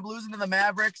where they ended up losing to the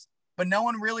Mavericks, but no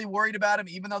one really worried about him,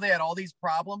 even though they had all these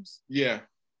problems? Yeah.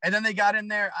 And then they got in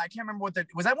there. I can't remember was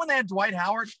that when they had Dwight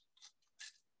Howard?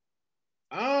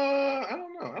 I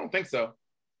don't know. I don't think so.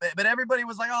 But everybody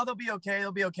was like, they'll be okay.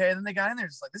 They'll be okay. And then they got in there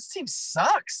just like, this team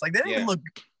sucks. Like, they didn't even look.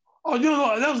 Oh,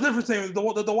 that was a different team.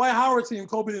 The Dwight Howard team,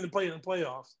 Kobe didn't play in the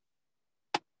playoffs.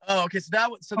 Oh, okay.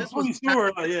 So this was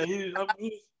sure.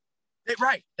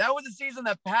 Right. That was the season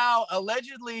that Powell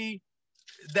allegedly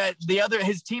that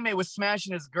his teammate was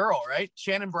smashing his girl, right?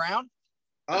 Shannon Brown.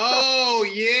 Oh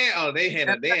yeah. Oh, they had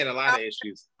a lot of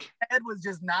issues. Ed was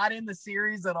just not in the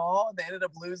series at all. They ended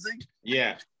up losing.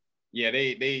 Yeah. Yeah,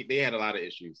 they had a lot of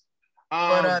issues.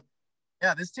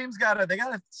 This team's got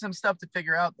some stuff to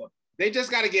figure out though. They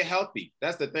just got to get healthy.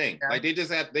 That's the thing. Yeah. Like they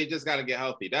just got to get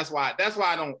healthy. That's why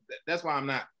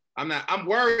I'm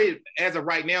worried as of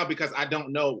right now, because I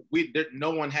don't know.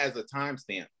 No one has a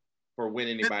timestamp for when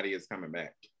anybody is coming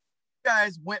back.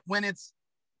 Guys,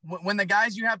 when the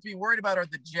guys you have to be worried about are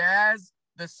the Jazz,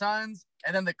 the Suns,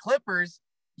 and then the Clippers,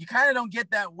 you kind of don't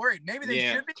get that worried. Maybe they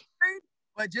should be worried,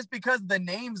 but just because the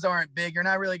names aren't big, you're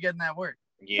not really getting that worried.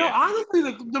 Yeah. No, honestly,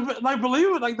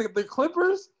 believe it, like the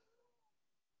Clippers,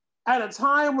 at a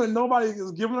time when nobody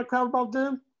is giving a crap about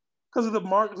them because of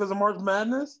March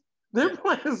Madness, they're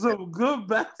playing some good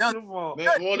basketball.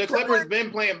 Well, the Clippers been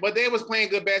playing, but they was playing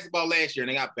good basketball last year, and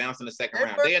they got bounced in the second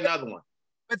round. They another one.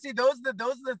 But see, those are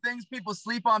the things people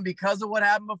sleep on because of what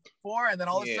happened before, and then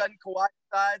all of a sudden Kawhi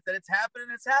decides that it's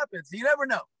happening. So you never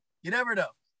know.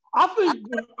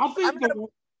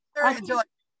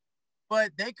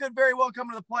 But they could very well come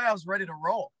to the playoffs ready to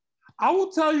roll. I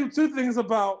will tell you two things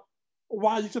about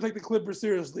why you should take the Clippers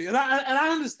seriously, and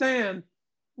I understand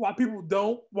why people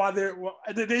don't, why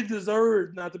they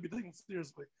deserve not to be taken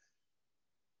seriously.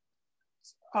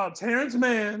 Terrence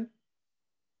Mann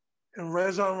and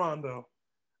Rajon Rondo.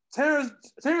 Terrence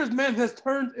Mann has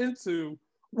turned into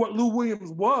what Lou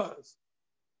Williams was,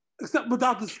 except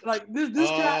without this. Like this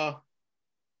cat.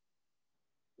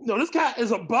 No, this cat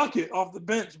is a bucket off the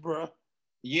bench, bro.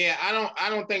 Yeah, I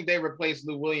don't think they replaced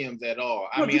Lou Williams at all.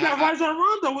 I mean, you got Rajon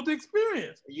Rondo with the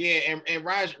experience. Yeah, and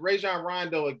Rajon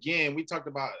Rondo again. We talked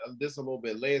about this a little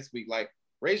bit last week. Like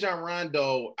Rajon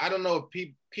Rondo, I don't know if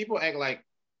people act like.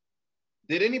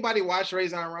 Did anybody watch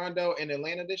Rajon Rondo in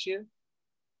Atlanta this year?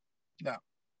 No.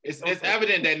 It's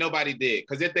evident that nobody did,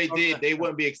 because if they did, they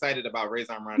wouldn't be excited about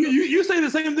Rajon Rondo. You say the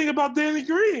same thing about Danny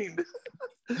Green.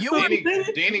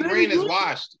 Danny Green is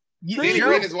washed. Danny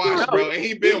Green is washed, bro, and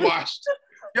he been washed.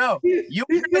 Yo, he's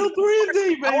still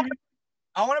 3-D, baby.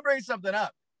 I want to bring something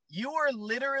up. You were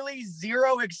literally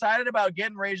zero excited about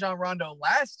getting Rajon Rondo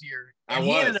last year. And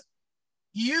he ended up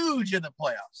huge in the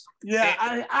playoffs. Yeah,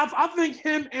 I think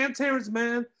him and Terrence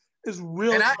Mann is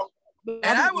real. And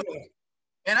I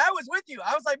was with you.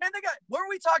 I was like, man, what were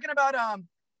we talking about?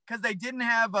 Because they didn't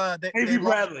have Avery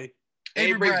Bradley.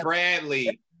 Avery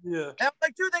Bradley. Yeah. And I'm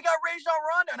like, dude, they got Rajon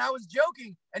Rondo, and I was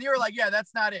joking, and you were like, yeah,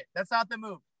 that's not it. That's not the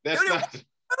move. It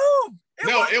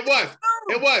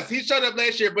was. He showed up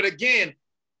last year, but again,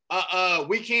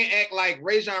 we can't act like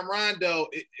Rajon Rondo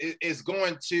is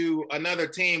going to another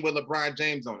team with LeBron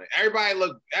James on it. Everybody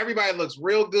looks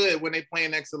real good when they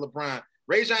playing next to LeBron.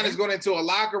 Rajon is going into a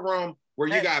locker room where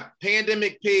you got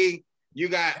Pandemic P, you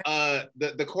got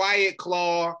the Quiet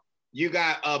Claw, you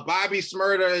got Bobby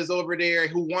Smurda is over there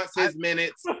who wants his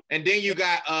minutes, and then you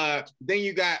got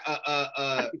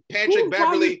Patrick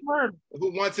Beverly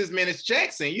who wants his minutes.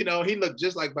 Jackson, he looked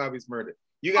just like Bobby Smurda.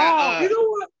 You got you know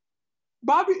what?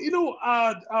 Bobby,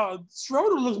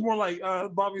 Schroeder looks more like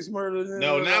Bobby Smurda.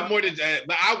 No, not more than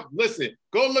that. Listen,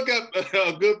 go look up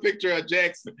a good picture of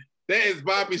Jackson. That is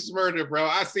Bobby Smurda, bro.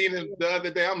 I seen him the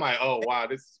other day. I'm like, oh, wow,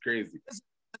 this is crazy.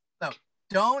 No,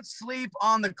 don't sleep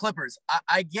on the Clippers.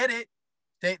 I get it.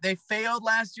 They failed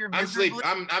last year. I'm sleeping.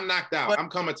 I'm knocked out. I'm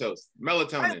comatose.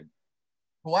 Melatonin.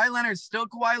 Kawhi Leonard's still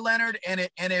Kawhi Leonard, and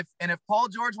if Paul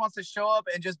George wants to show up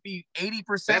and just be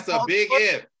 80%, that's a big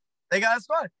if. They got a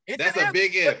spot. That's a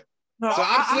big if. No, so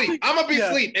I'm asleep. I'm gonna be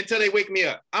asleep until they wake me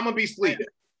up. I'm gonna be asleep.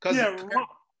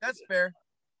 That's fair.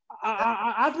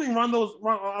 I think Rondo's.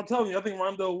 I'm telling you, I think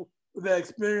Rondo with that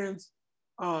experience,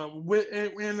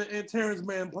 and Terrence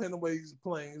Mann playing the way he's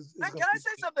playing. Can I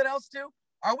say something else too?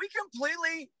 Are we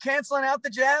completely canceling out the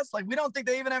Jazz? Like we don't think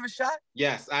they even have a shot?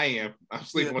 Yes, I am. I'm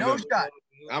sleeping with no them. Shot.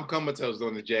 I'm comatose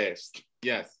on the Jazz.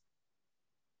 Yes,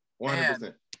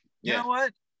 100%. You know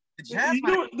what? The Jazz.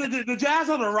 The Jazz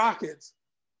are the Rockets.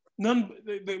 When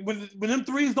them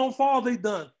threes don't fall, they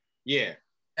done. Yeah.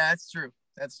 That's true.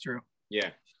 That's true.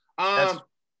 Yeah.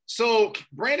 So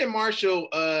Brandon Marshall,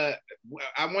 I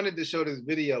wanted to show this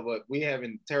video, but we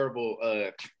having terrible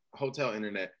hotel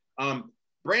internet.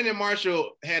 Brandon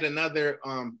Marshall had another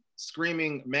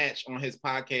screaming match on his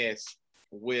podcast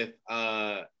with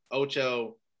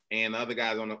Ocho and other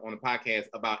guys on the podcast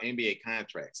about NBA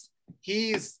contracts.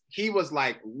 He was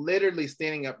like literally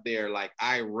standing up there like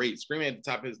irate, screaming at the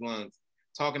top of his lungs,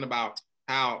 talking about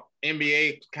how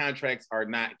NBA contracts are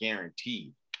not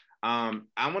guaranteed. I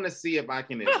want to see if I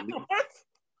can at least,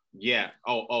 yeah.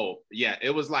 Oh, yeah.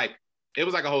 It was like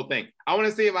a whole thing. I want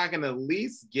to see if I can at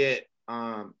least get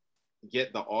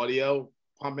the audio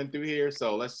pumping through here.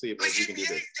 So let's see if we can do this.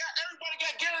 Everybody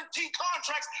got guaranteed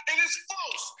contracts, and it's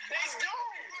false. They don't.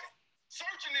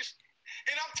 Searching this,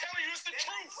 and I'm telling you, it's the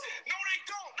truth. No, they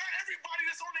don't. Not everybody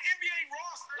that's on the NBA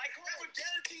roster have a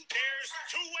guaranteed. There's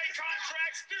two-way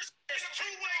contracts. There's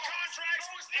two-way contracts,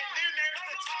 and then there's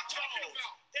the top dog.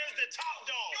 There's the top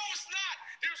dog. No, it's not.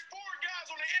 There's 4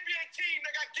 guys on the NBA team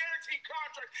that got guaranteed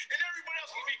contracts, and everybody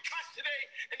else will be cut today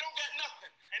and don't got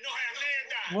nothing and don't have land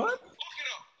down. What? Look it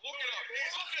up.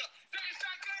 It's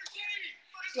not guaranteed.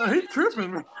 No, he's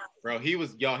tripping, bro. He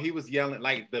was yelling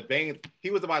like the bang.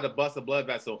 He was about to bust a blood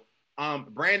vessel.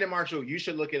 Brandon Marshall, you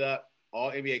should look it up.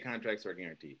 All NBA contracts are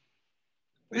guaranteed.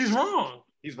 He's wrong.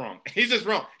 He's wrong. He's just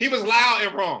wrong. He was loud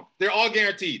and wrong. They're all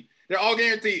guaranteed.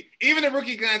 Even the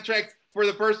rookie contracts for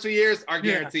the first 2 years are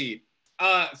guaranteed.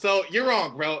 Yeah. So you're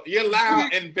wrong, bro. You're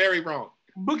loud and very wrong.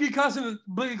 Boogie Cousins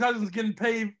getting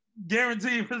paid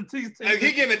guaranteed for the team.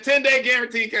 He getting a 10-day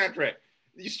guaranteed contract.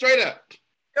 You straight up.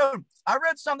 Dude, I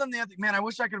read something the other man. I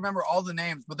wish I could remember all the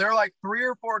names, but there are like 3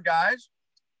 or 4 guys.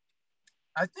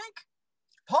 I think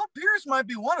Paul Pierce might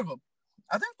be one of them.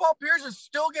 I think Paul Pierce is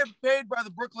still getting paid by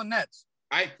the Brooklyn Nets.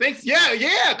 I think,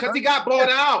 yeah, because he got bought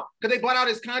out. Because they bought out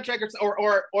his contract,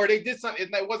 or they did something.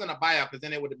 It wasn't a buyout, because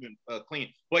then it would have been clean.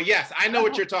 But yes, I know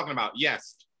what you're talking about.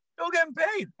 Yes, still getting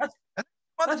paid. That's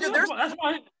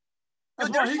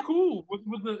why he cool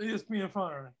with the ESPN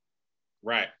firing.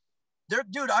 Right.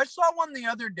 Dude, I saw one the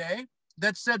other day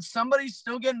that said somebody's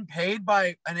still getting paid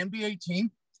by an NBA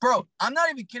team. Bro, I'm not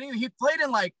even kidding you. He played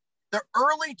in like the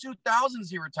early 2000s.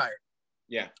 He retired.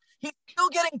 Yeah. He's still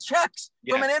getting checks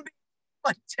from an NBA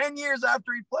like 10 years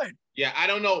after he played. Yeah, I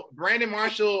don't know. Brandon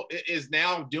Marshall is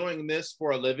now doing this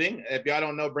for a living. If y'all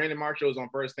don't know, Brandon Marshall is on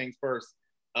First Things First.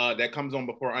 That comes on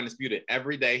before Undisputed.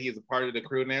 Every day he is a part of the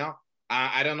crew now.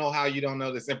 I don't know how you don't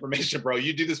know this information, bro.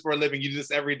 You do this for a living. You do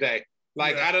this every day.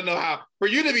 Like, I don't know how. For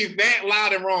you to be that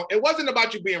loud and wrong, it wasn't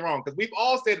about you being wrong, because we've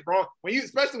all said wrong.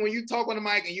 Especially when you talk on the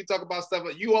mic and you talk about stuff,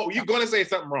 you're going to say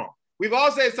something wrong. We've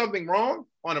all said something wrong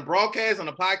on a broadcast, on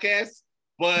a podcast,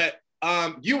 but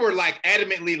you were like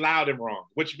adamantly loud and wrong,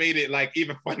 which made it like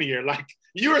even funnier. Like,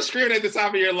 you were screaming at the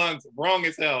top of your lungs, wrong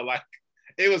as hell. Like,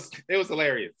 it was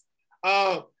hilarious.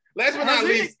 Last but not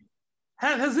least,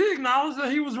 has he acknowledged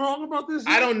that he was wrong about this?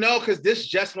 I don't know, because this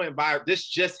just went by. This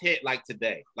just hit like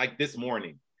today, like this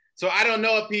morning. So I don't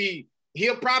know if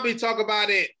he'll probably talk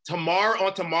about it tomorrow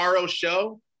on tomorrow's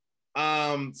show.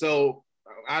 So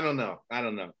I don't know.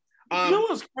 You know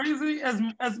what's crazy? As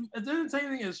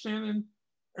entertaining as Shannon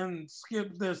and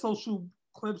Skip, their social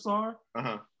clips are,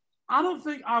 I don't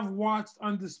think I've watched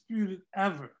Undisputed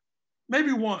ever.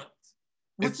 Maybe once,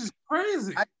 which is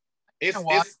crazy.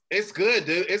 It's good,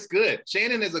 dude. It's good.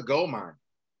 Shannon is a gold mine.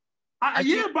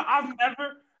 But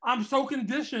I'm so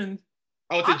conditioned.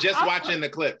 Oh, to watching the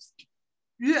clips.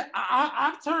 Yeah,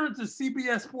 I've turned to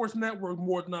CBS Sports Network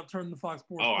more than I've turned to Fox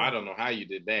Sports. Oh, I don't know how you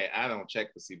did that. I don't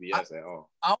check the CBS at all.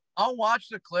 I'll watch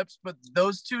the clips, but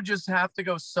those two just have to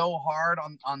go so hard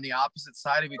on the opposite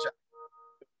side of each other.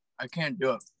 I can't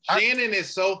do it. Shannon is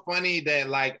so funny that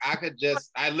like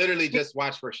I literally just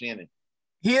watch for Shannon.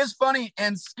 He is funny.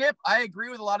 And Skip, I agree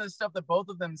with a lot of the stuff that both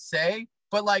of them say,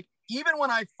 but like, even when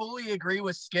I fully agree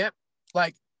with Skip,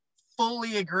 like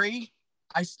fully agree,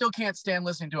 I still can't stand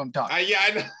listening to him talk. I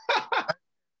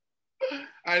know.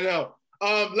 I know.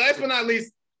 Last but not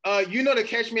least, you know the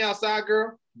Catch Me Outside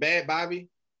girl, Bad Bobby?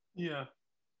 Yeah.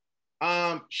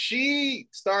 She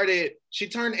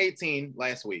turned 18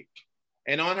 last week.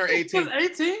 And on her 18th.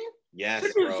 18? Yes,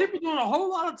 She's been doing a whole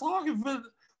lot of talking for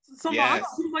somebody.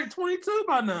 She's like 22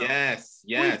 by now. Yes.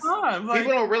 25, like,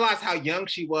 people don't realize how young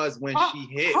she was when she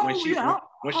hit.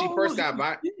 When she first got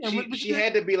by, she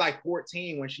had to be like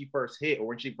 14 when she first hit, or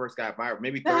when she first got by, or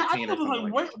maybe 13 or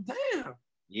something. Damn.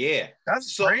 Yeah,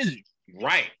 that's crazy.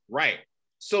 Right.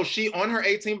 So she, on her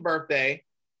 18th birthday,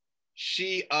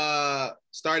 she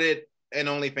started an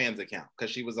OnlyFans account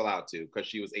because she was allowed to, because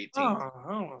she was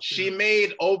 18. She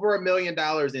made over $1 million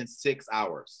in 6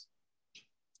 hours.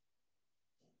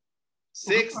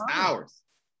 6 hours.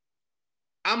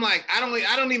 I'm like, I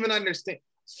don't even understand.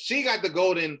 She got the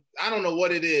golden, I don't know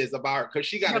what it is about her, because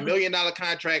she got $1 million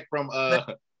contract from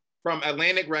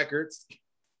Atlantic Records.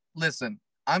 Listen,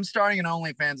 I'm starting an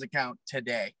OnlyFans account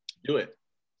today. Do it.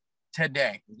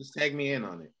 Today. Just tag me in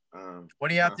on it. What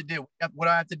do you have to do? What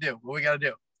do I have to do? What we got to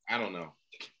do? I don't know.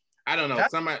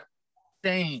 That's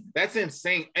insane. That's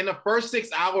insane. In the first 6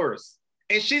 hours.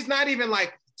 And she's not even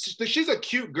like, she's a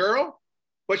cute girl,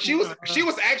 but she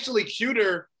was actually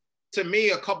cuter to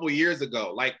me a couple years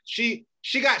ago. Like she's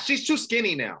too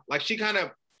skinny now. Like she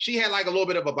had like a little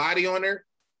bit of a body on her,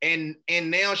 and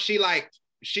now she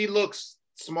looks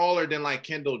smaller than like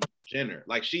Kendall Jenner.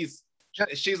 Like she's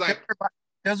like,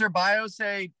 does her bio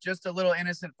say just a little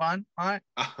innocent fun? Huh?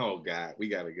 Oh God, we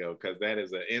gotta go, because that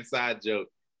is an inside joke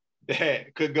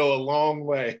that could go a long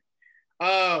way.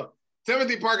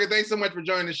 Timothy Parker, thanks so much for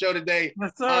joining the show today.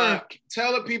 Yes, sir.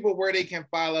 Tell the people where they can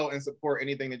follow and support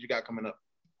anything that you got coming up.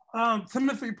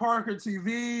 Timothy Parker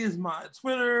TV is my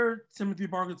Twitter. Timothy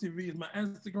Parker TV is my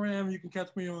Instagram. You can catch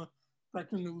me on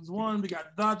Spectrum News 1. We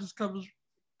got Dodgers coverage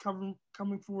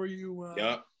coming for you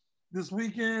this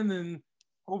weekend, and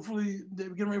hopefully they're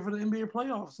getting ready for the NBA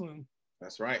playoffs soon.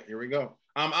 That's right. Here we go.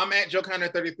 I'm at Joe Conner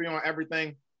 33 on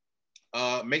everything.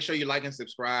 Make sure you like and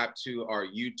subscribe to our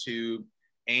YouTube,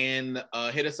 and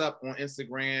hit us up on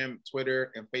Instagram,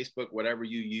 Twitter, and Facebook, whatever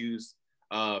you use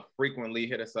frequently.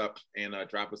 Hit us up and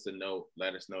drop us a note.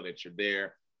 Let us know that you're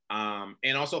there.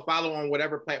 And also follow on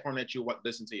whatever platform that you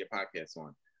listen to your podcast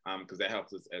on, because that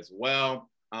helps us as well.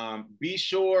 Be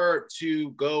sure to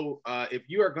go, if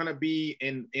you are going to be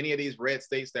in any of these red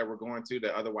states that we're going to,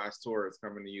 the Otherwise Tour is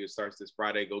coming to you. It starts this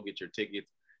Friday. Go get your tickets.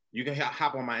 You can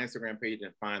hop on my Instagram page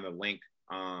and find the link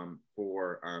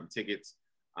for tickets.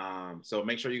 So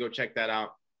make sure you go check that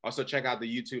out. Also check out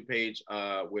the YouTube page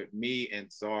with me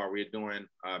and Czar. We're doing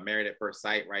Married at First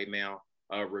Sight right now.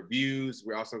 Reviews.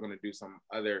 We're also going to do some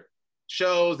other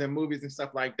shows and movies and stuff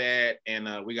like that.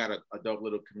 And we got a dope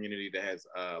little community that has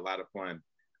a lot of fun.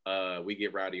 We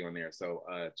get rowdy on there. So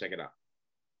check it out.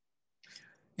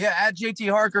 Yeah, at JT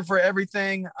Harker for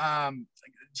everything.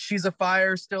 She's a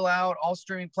Fire, still out, all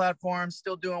streaming platforms,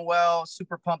 still doing well.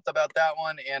 Super pumped about that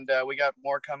one. And we got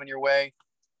more coming your way,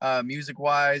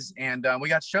 music-wise. And we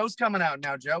got shows coming out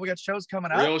now, Joe. We got shows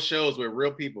coming out. Real shows with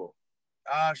real people.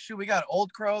 Shoot, we got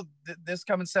Old Crow this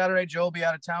coming Saturday. Joe will be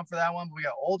out of town for that one. But we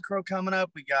got Old Crow coming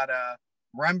up. We got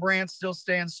Rembrandt still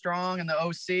staying strong in the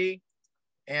OC.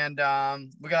 And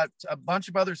we got a bunch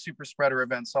of other super spreader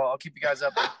events. So I'll keep you guys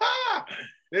up.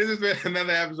 This has been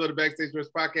another episode of Backstage Sports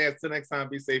Podcast. Till next time,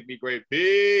 be safe, be great.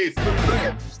 Peace.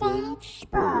 Backstage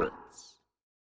Sports.